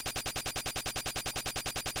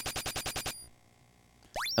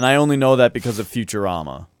 And I only know that because of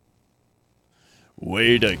Futurama.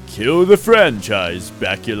 Way to kill the franchise,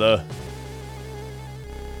 Bakula.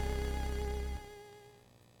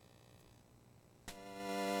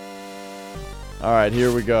 Alright,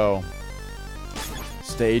 here we go.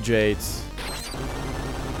 Stage 8.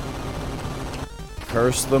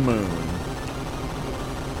 Curse the Moon.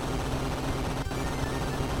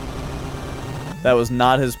 That was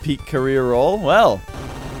not his peak career role? Well,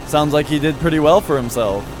 sounds like he did pretty well for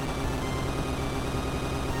himself.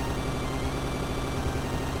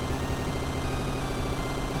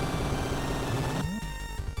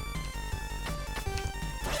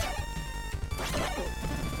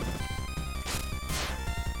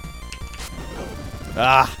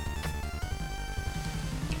 Ah!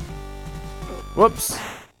 Whoops!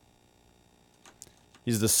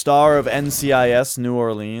 He's the star of NCIS New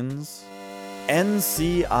Orleans.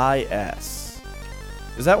 NCIS.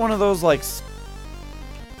 Is that one of those, like...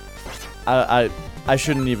 I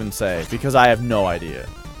shouldn't even say, because I have no idea.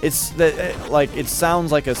 It's, like, it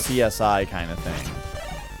sounds like a CSI kind of thing.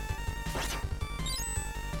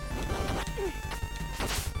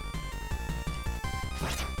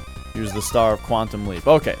 He was the star of Quantum Leap.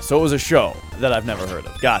 Okay, so it was a show that I've never heard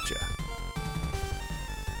of. Gotcha.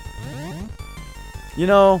 You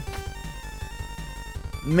know,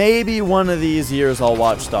 maybe one of these years I'll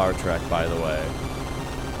watch Star Trek, by the way.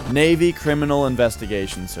 Navy Criminal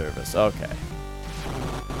Investigation Service. Okay.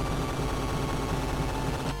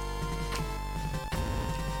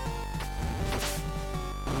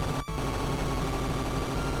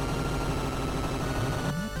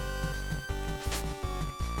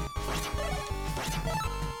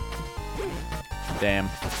 Damn.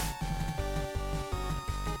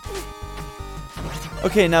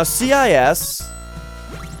 Okay, now CIS,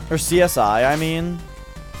 or CSI, I mean,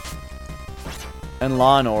 and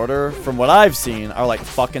Law and Order, from what I've seen, are like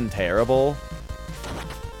fucking terrible.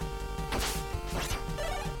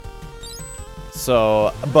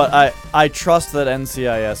 So, but I trust that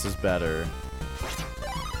NCIS is better.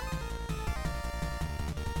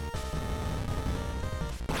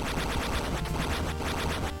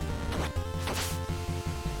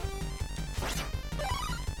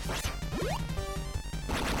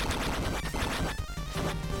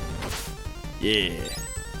 Yeah.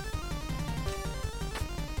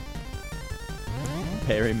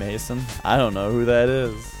 Perry Mason? I don't know who that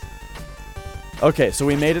is. Okay, so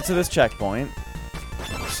we made it to this checkpoint.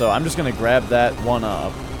 So I'm just gonna grab that one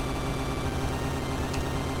up.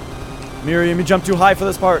 Miriam, you jumped too high for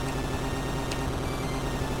this part.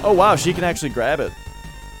 Oh wow, she can actually grab it.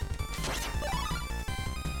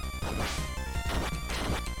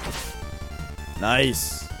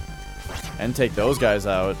 Nice. And take those guys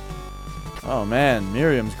out. Oh man,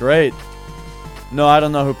 Miriam's great. No, I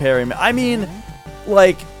don't know who Perry... I mean,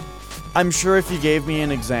 like, I'm sure if you gave me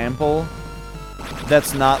an example,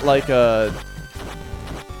 that's not like a...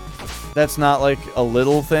 That's not like a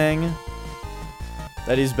little thing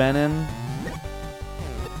that he's been in.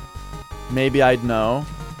 Maybe I'd know.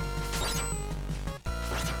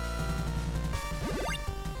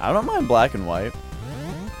 I don't mind black and white.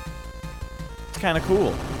 It's kind of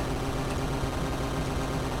cool.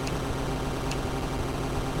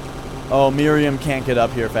 Oh, Miriam can't get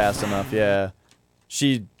up here fast enough, yeah.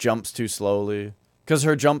 She jumps too slowly. Because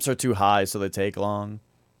her jumps are too high, so they take long.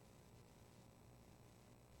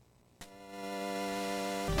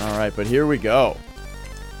 Alright, but here we go.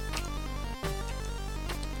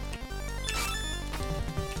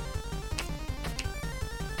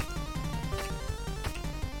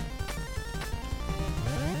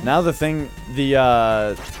 Now the thing,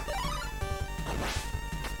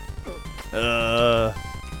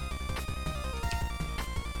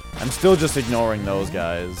 I'm still just ignoring those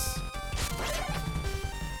guys.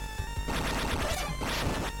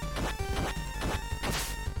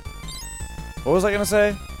 What was I gonna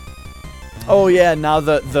say? Oh yeah, now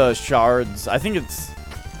the shards. I think it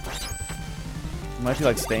might be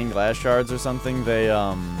like stained glass shards or something. They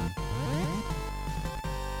on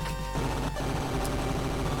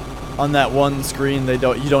that one screen, you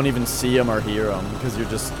don't even see them or hear them because you're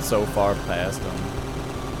just so far past them.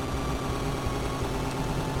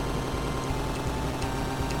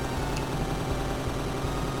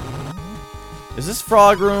 Is this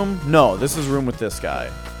frog room? No, this is room with this guy.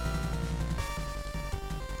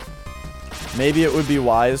 Maybe it would be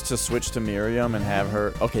wise to switch to Miriam and have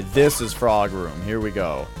her... Okay, this is frog room. Here we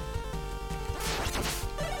go.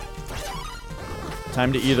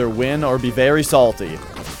 Time to either win or be very salty.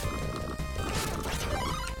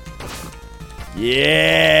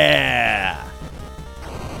 Yeah!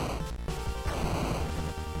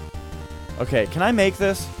 Okay, can I make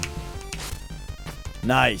this?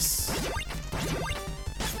 Nice.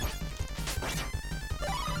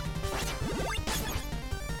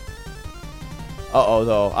 Uh-oh,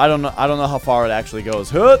 though. I don't know how far it actually goes.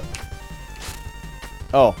 Hoot!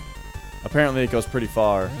 Oh. Apparently it goes pretty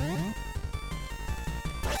far.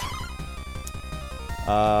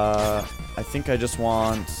 I think I just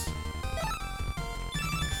want...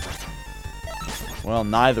 Well,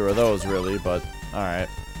 neither of those, really, but... Alright.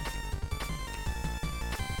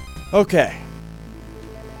 Okay.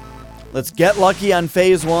 Let's get lucky on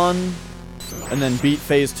Phase 1, and then beat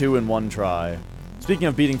Phase 2 in one try. Speaking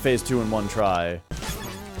of beating Phase 2 in one try,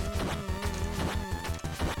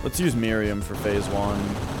 let's use Miriam for Phase 1.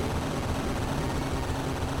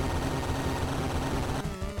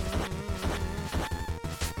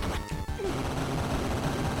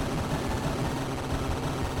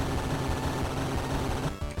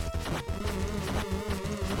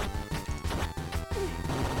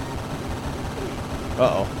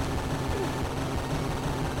 Uh-oh.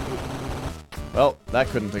 Well, that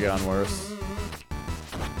couldn't have gone worse.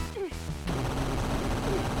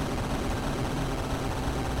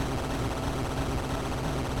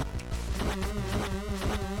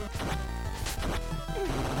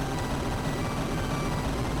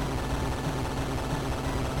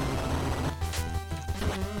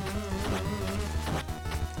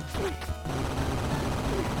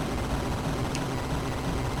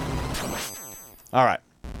 Alright.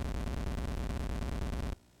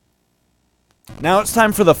 Now it's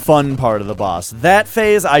time for the fun part of the boss. That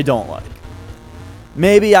phase I don't like.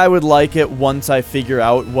 Maybe I would like it once I figure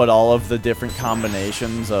out what all of the different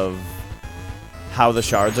combinations of how the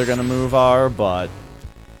shards are going to move are, but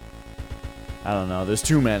I don't know. There's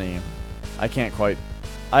too many. I can't quite...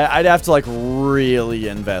 I'd have to, like, really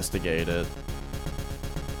investigate it.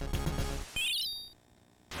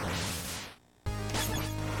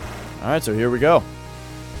 Alright, so here we go.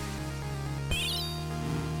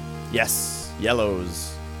 Yes,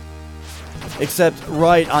 yellows. Except,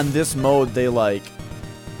 right, on this mode, they really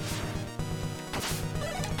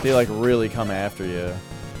come after you.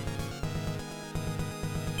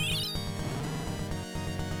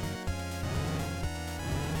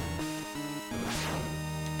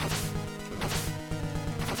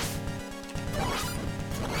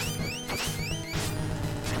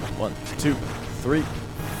 One, two, three,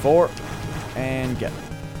 4, and get it.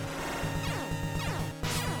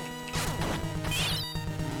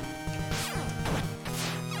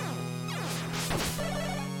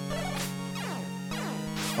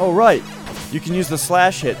 Oh, right. You can use the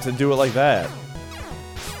slash hit to do it like that.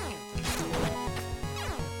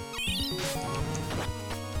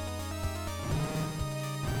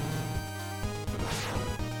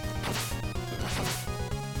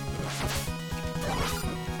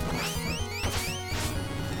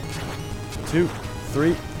 Two,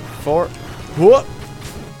 3, 4. Whoop!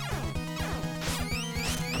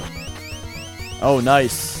 Oh,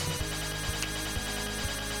 nice.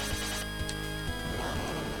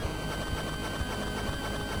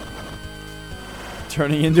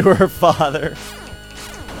 Turning into her father.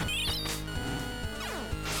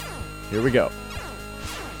 Here we go.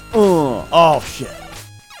 Oh, shit.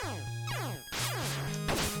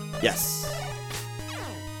 Yes.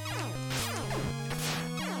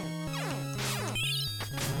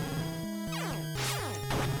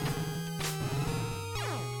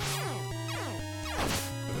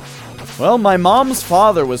 Well, my mom's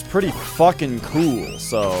father was pretty fucking cool,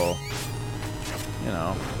 so... You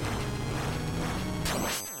know.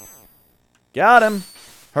 Got him.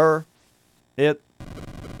 Her. It.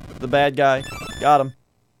 The bad guy. Got him.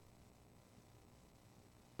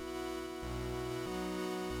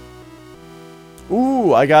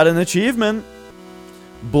 Ooh, I got an achievement.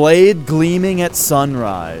 Blade gleaming at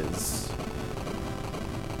sunrise.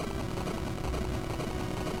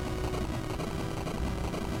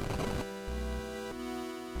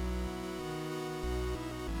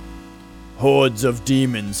 Hordes of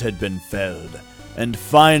demons had been felled, and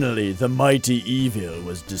finally the mighty evil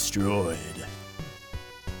was destroyed.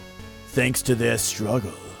 Thanks to their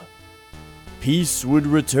struggle, peace would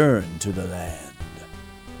return to the land.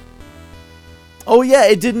 Oh yeah,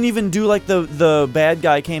 it didn't even do like the bad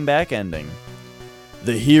guy came back ending.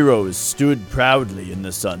 The heroes stood proudly in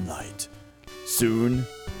the sunlight. Soon,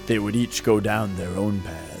 they would each go down their own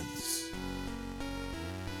paths.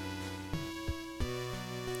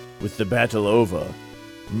 With the battle over,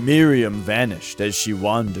 Miriam vanished as she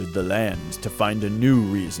wandered the land to find a new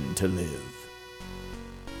reason to live.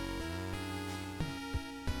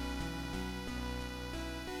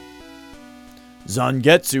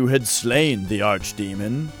 Zangetsu had slain the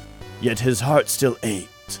archdemon, yet his heart still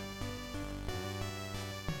ached.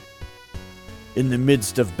 In the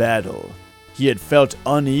midst of battle, he had felt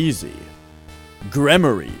uneasy.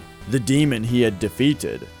 Gremory, the demon he had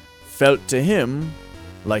defeated, felt to him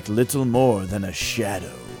like little more than a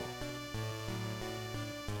shadow.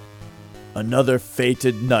 Another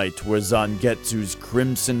fated night where Zangetsu's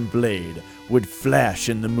crimson blade would flash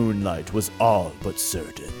in the moonlight was all but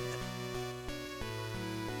certain.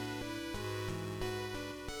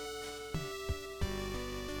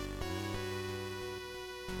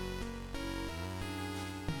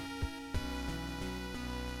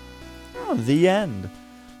 The end.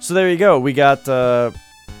 So there you go. We got,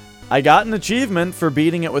 I got an achievement for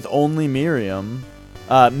beating it with only Miriam.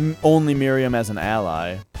 Only Miriam as an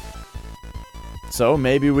ally. So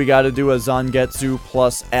maybe we gotta do a Zangetsu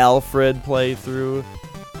plus Alfred playthrough.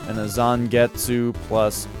 And a Zangetsu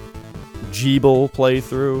plus JUL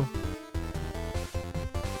playthrough.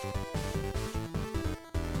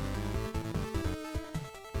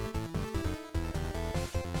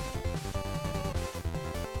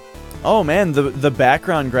 Oh man, the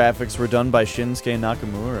background graphics were done by Shinsuke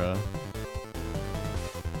Nakamura.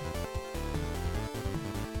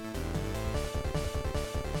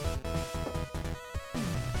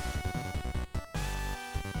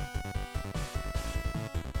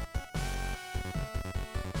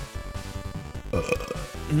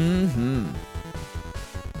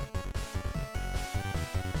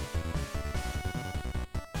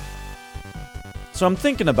 So I'm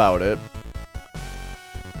thinking about it.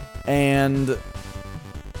 And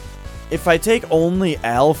if I take only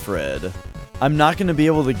Alfred, I'm not going to be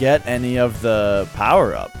able to get any of the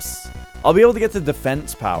power-ups. I'll be able to get the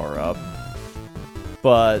defense power-up,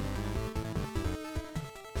 but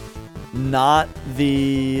not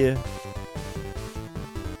the...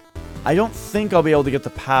 I don't think I'll be able to get the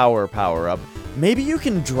power-up. Maybe you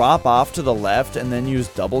can drop off to the left and then use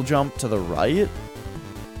double jump to the right?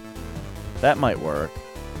 That might work.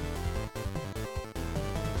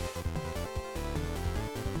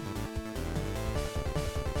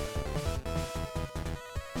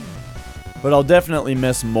 But I'll definitely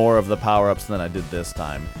miss more of the power-ups than I did this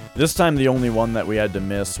time. This time the only one that we had to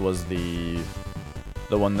miss was the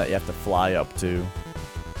one that you have to fly up to.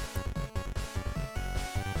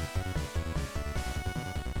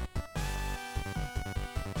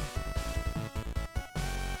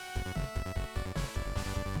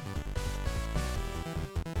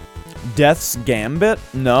 Death's Gambit?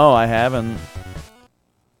 No, I haven't.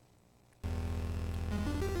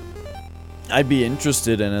 I'd be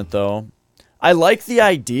interested in it, though. I like the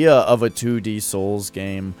idea of a 2D Souls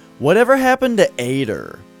game. Whatever happened to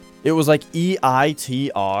Eitor? It was like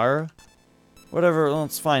E-I-T-R? Whatever,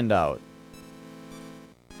 let's find out.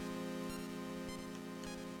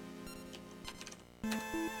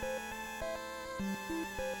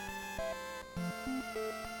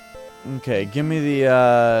 Okay, give me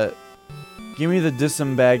the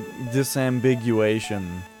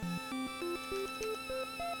disambiguation.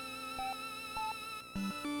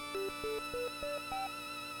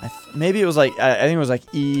 Maybe it was like, I think it was like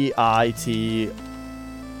E-I-T-R.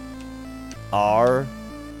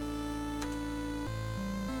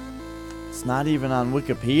 It's not even on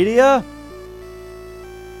Wikipedia?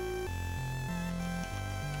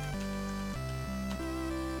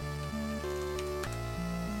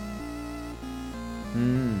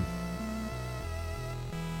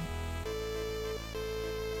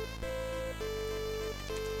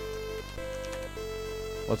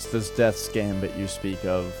 What's this Death's Gambit you speak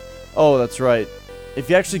of? Oh, that's right. If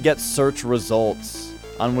you actually get search results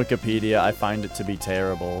on Wikipedia, I find it to be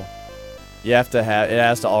terrible. You have to have, it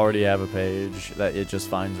has to already have a page that it just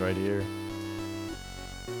finds right here.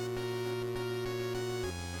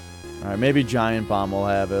 Alright, maybe Giant Bomb will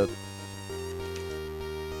have it.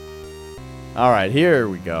 Alright, here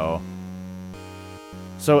we go.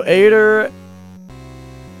 So Eitor,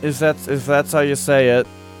 if that's how you say it,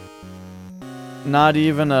 not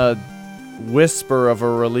even a whisper of a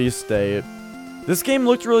release date. This game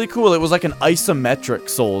looked really cool. It was like an isometric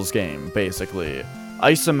Souls game, basically.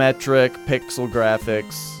 Isometric, pixel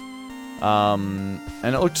graphics, and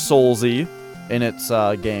it looked Soulsy in its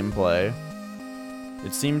gameplay.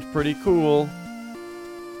 It seemed pretty cool.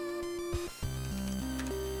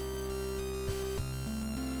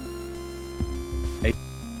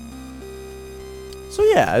 So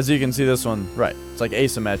yeah, as you can see, this one, right, it's like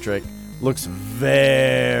asymmetric, looks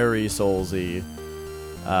very Soulsy,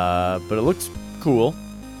 but it looks cool.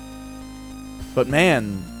 But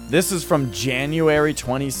man, this is from January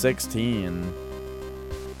 2016.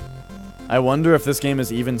 I wonder if this game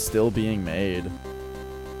is even still being made.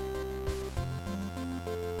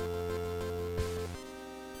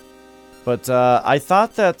 But I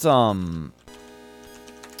thought that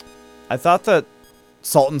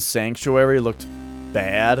Sultan Sanctuary looked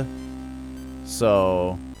bad.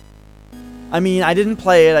 So, I mean, I didn't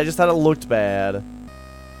play it, I just thought it looked bad.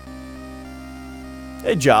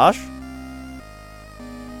 Hey, Josh.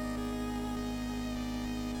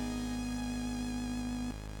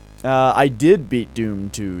 I did beat Doom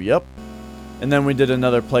 2, yep. And then we did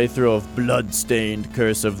another playthrough of Bloodstained,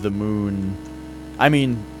 Curse of the Moon. I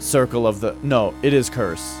mean, Circle of the... No, it is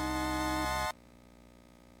Curse.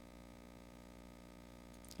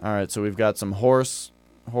 Alright, so we've got some horses,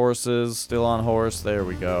 still on horse, there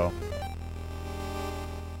we go.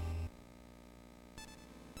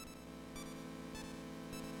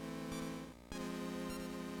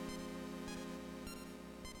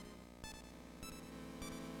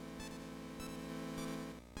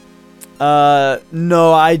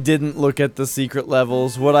 No, I didn't look at the secret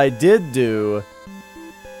levels. What I did do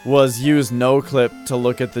was use NoClip to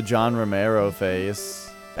look at the John Romero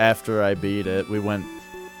face after I beat it.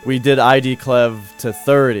 We did ID Clev to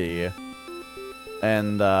 30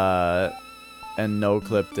 and NoClipped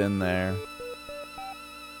in there.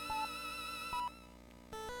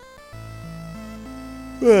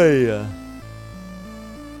 Hey.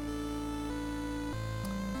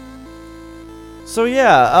 So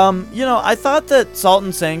yeah, you know, I thought that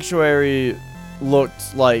Sultan Sanctuary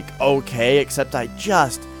looked like okay, except I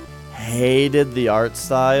just hated the art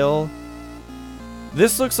style.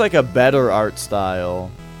 This looks like a better art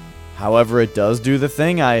style. However, it does do the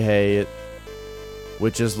thing I hate,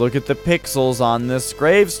 which is look at the pixels on this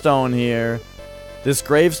gravestone here. This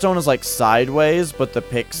gravestone is like sideways, but the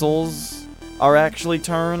pixels are actually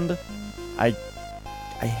turned. I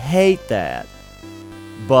hate that.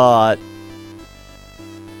 But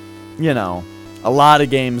you know, a lot of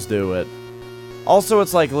games do it. Also,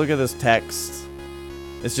 it's like, look at this text.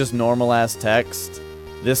 It's just normal-ass text.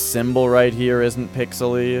 This symbol right here isn't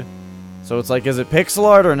pixely. So it's like, is it pixel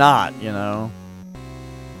art or not, you know?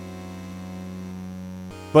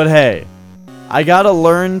 But hey, I gotta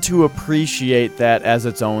learn to appreciate that as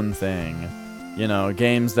its own thing. You know,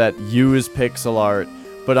 games that use pixel art,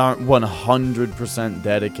 but aren't 100%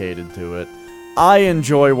 dedicated to it. I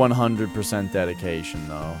enjoy 100% dedication,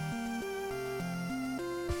 though.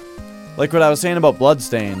 Like what I was saying about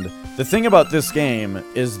Bloodstained, the thing about this game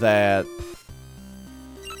is that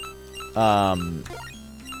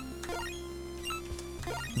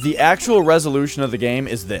the actual resolution of the game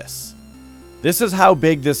is this. This is how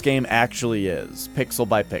big this game actually is, pixel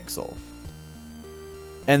by pixel.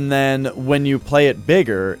 And then when you play it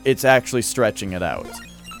bigger, it's actually stretching it out.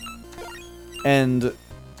 And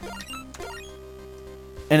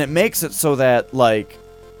it makes it so that, like,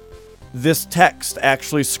 this text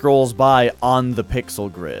actually scrolls by on the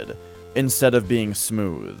pixel grid instead of being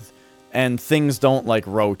smooth. And things don't, like,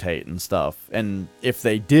 rotate and stuff. And if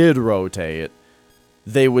they did rotate,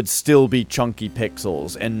 they would still be chunky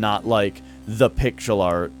pixels and not, like, the pixel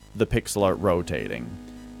art rotating.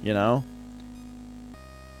 You know?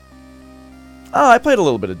 Oh, I played a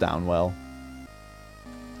little bit of Downwell.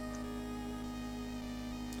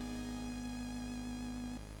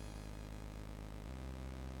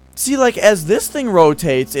 See, like, as this thing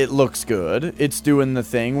rotates, it looks good. It's doing the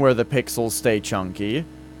thing where the pixels stay chunky.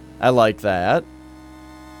 I like that.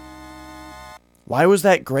 Why was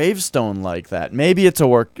that gravestone like that? Maybe it's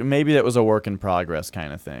a maybe it was a work in progress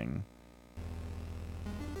kind of thing.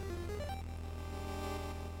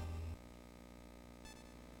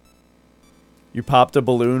 You popped a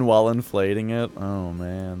balloon while inflating it? Oh,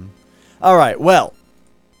 man. Alright, well.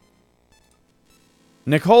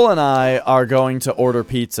 Nicole and I are going to order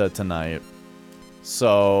pizza tonight.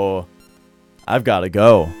 So, I've got to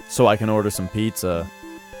go so I can order some pizza.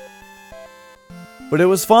 But it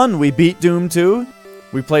was fun. We beat Doom 2.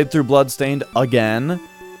 We played through Bloodstained again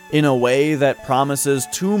in a way that promises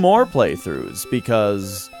 2 more playthroughs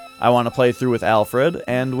because I want to play through with Alfred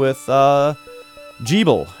and with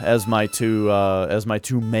JUL as my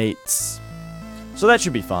two mates. So that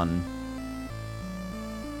should be fun.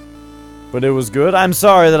 But it was good. I'm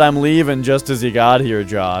sorry that I'm leaving just as you got here,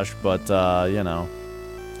 Josh, but you know.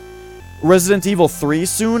 Resident Evil 3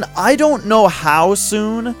 soon? I don't know how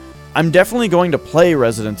soon. I'm definitely going to play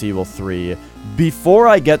Resident Evil 3. Before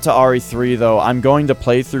I get to RE3, though, I'm going to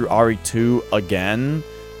play through RE2 again,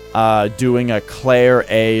 doing a Claire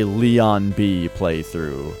A, Leon B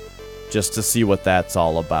playthrough, just to see what that's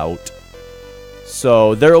all about.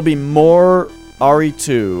 So, there will be more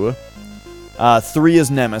RE2. 3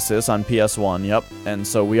 is Nemesis on PS1, yep, and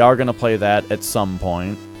so we are going to play that at some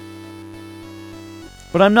point.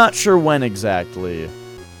 But I'm not sure when exactly.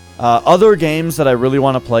 Other games that I really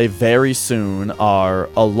want to play very soon are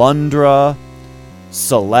Alundra,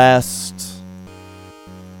 Celeste,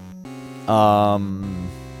 I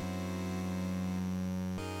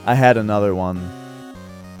had another one.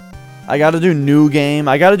 I gotta do New Game.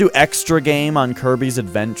 I gotta do Extra Game on Kirby's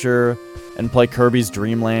Adventure and play Kirby's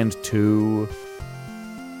Dream Land 2.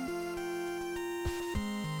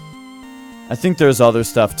 I think there's other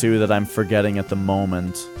stuff too that I'm forgetting at the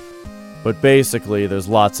moment. But basically, there's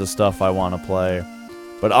lots of stuff I want to play.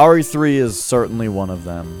 But RE3 is certainly one of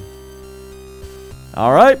them.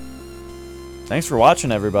 Alright. Thanks for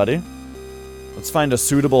watching, everybody. Let's find a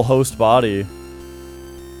suitable host body.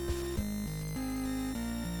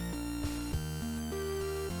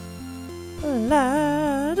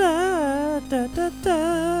 La, da, da, da,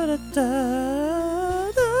 da, da, da.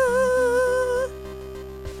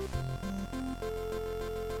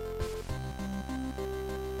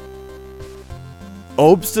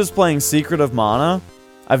 Obst is playing Secret of Mana?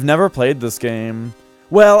 I've never played this game.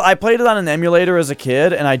 Well, I played it on an emulator as a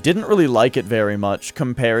kid, and I didn't really like it very much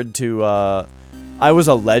compared to, I was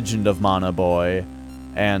a Legend of Mana boy.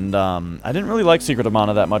 And, I didn't really like Secret of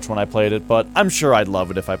Mana that much when I played it, but I'm sure I'd love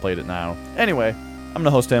it if I played it now. Anyway, I'm gonna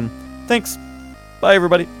host him. Thanks. Bye,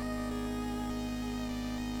 everybody.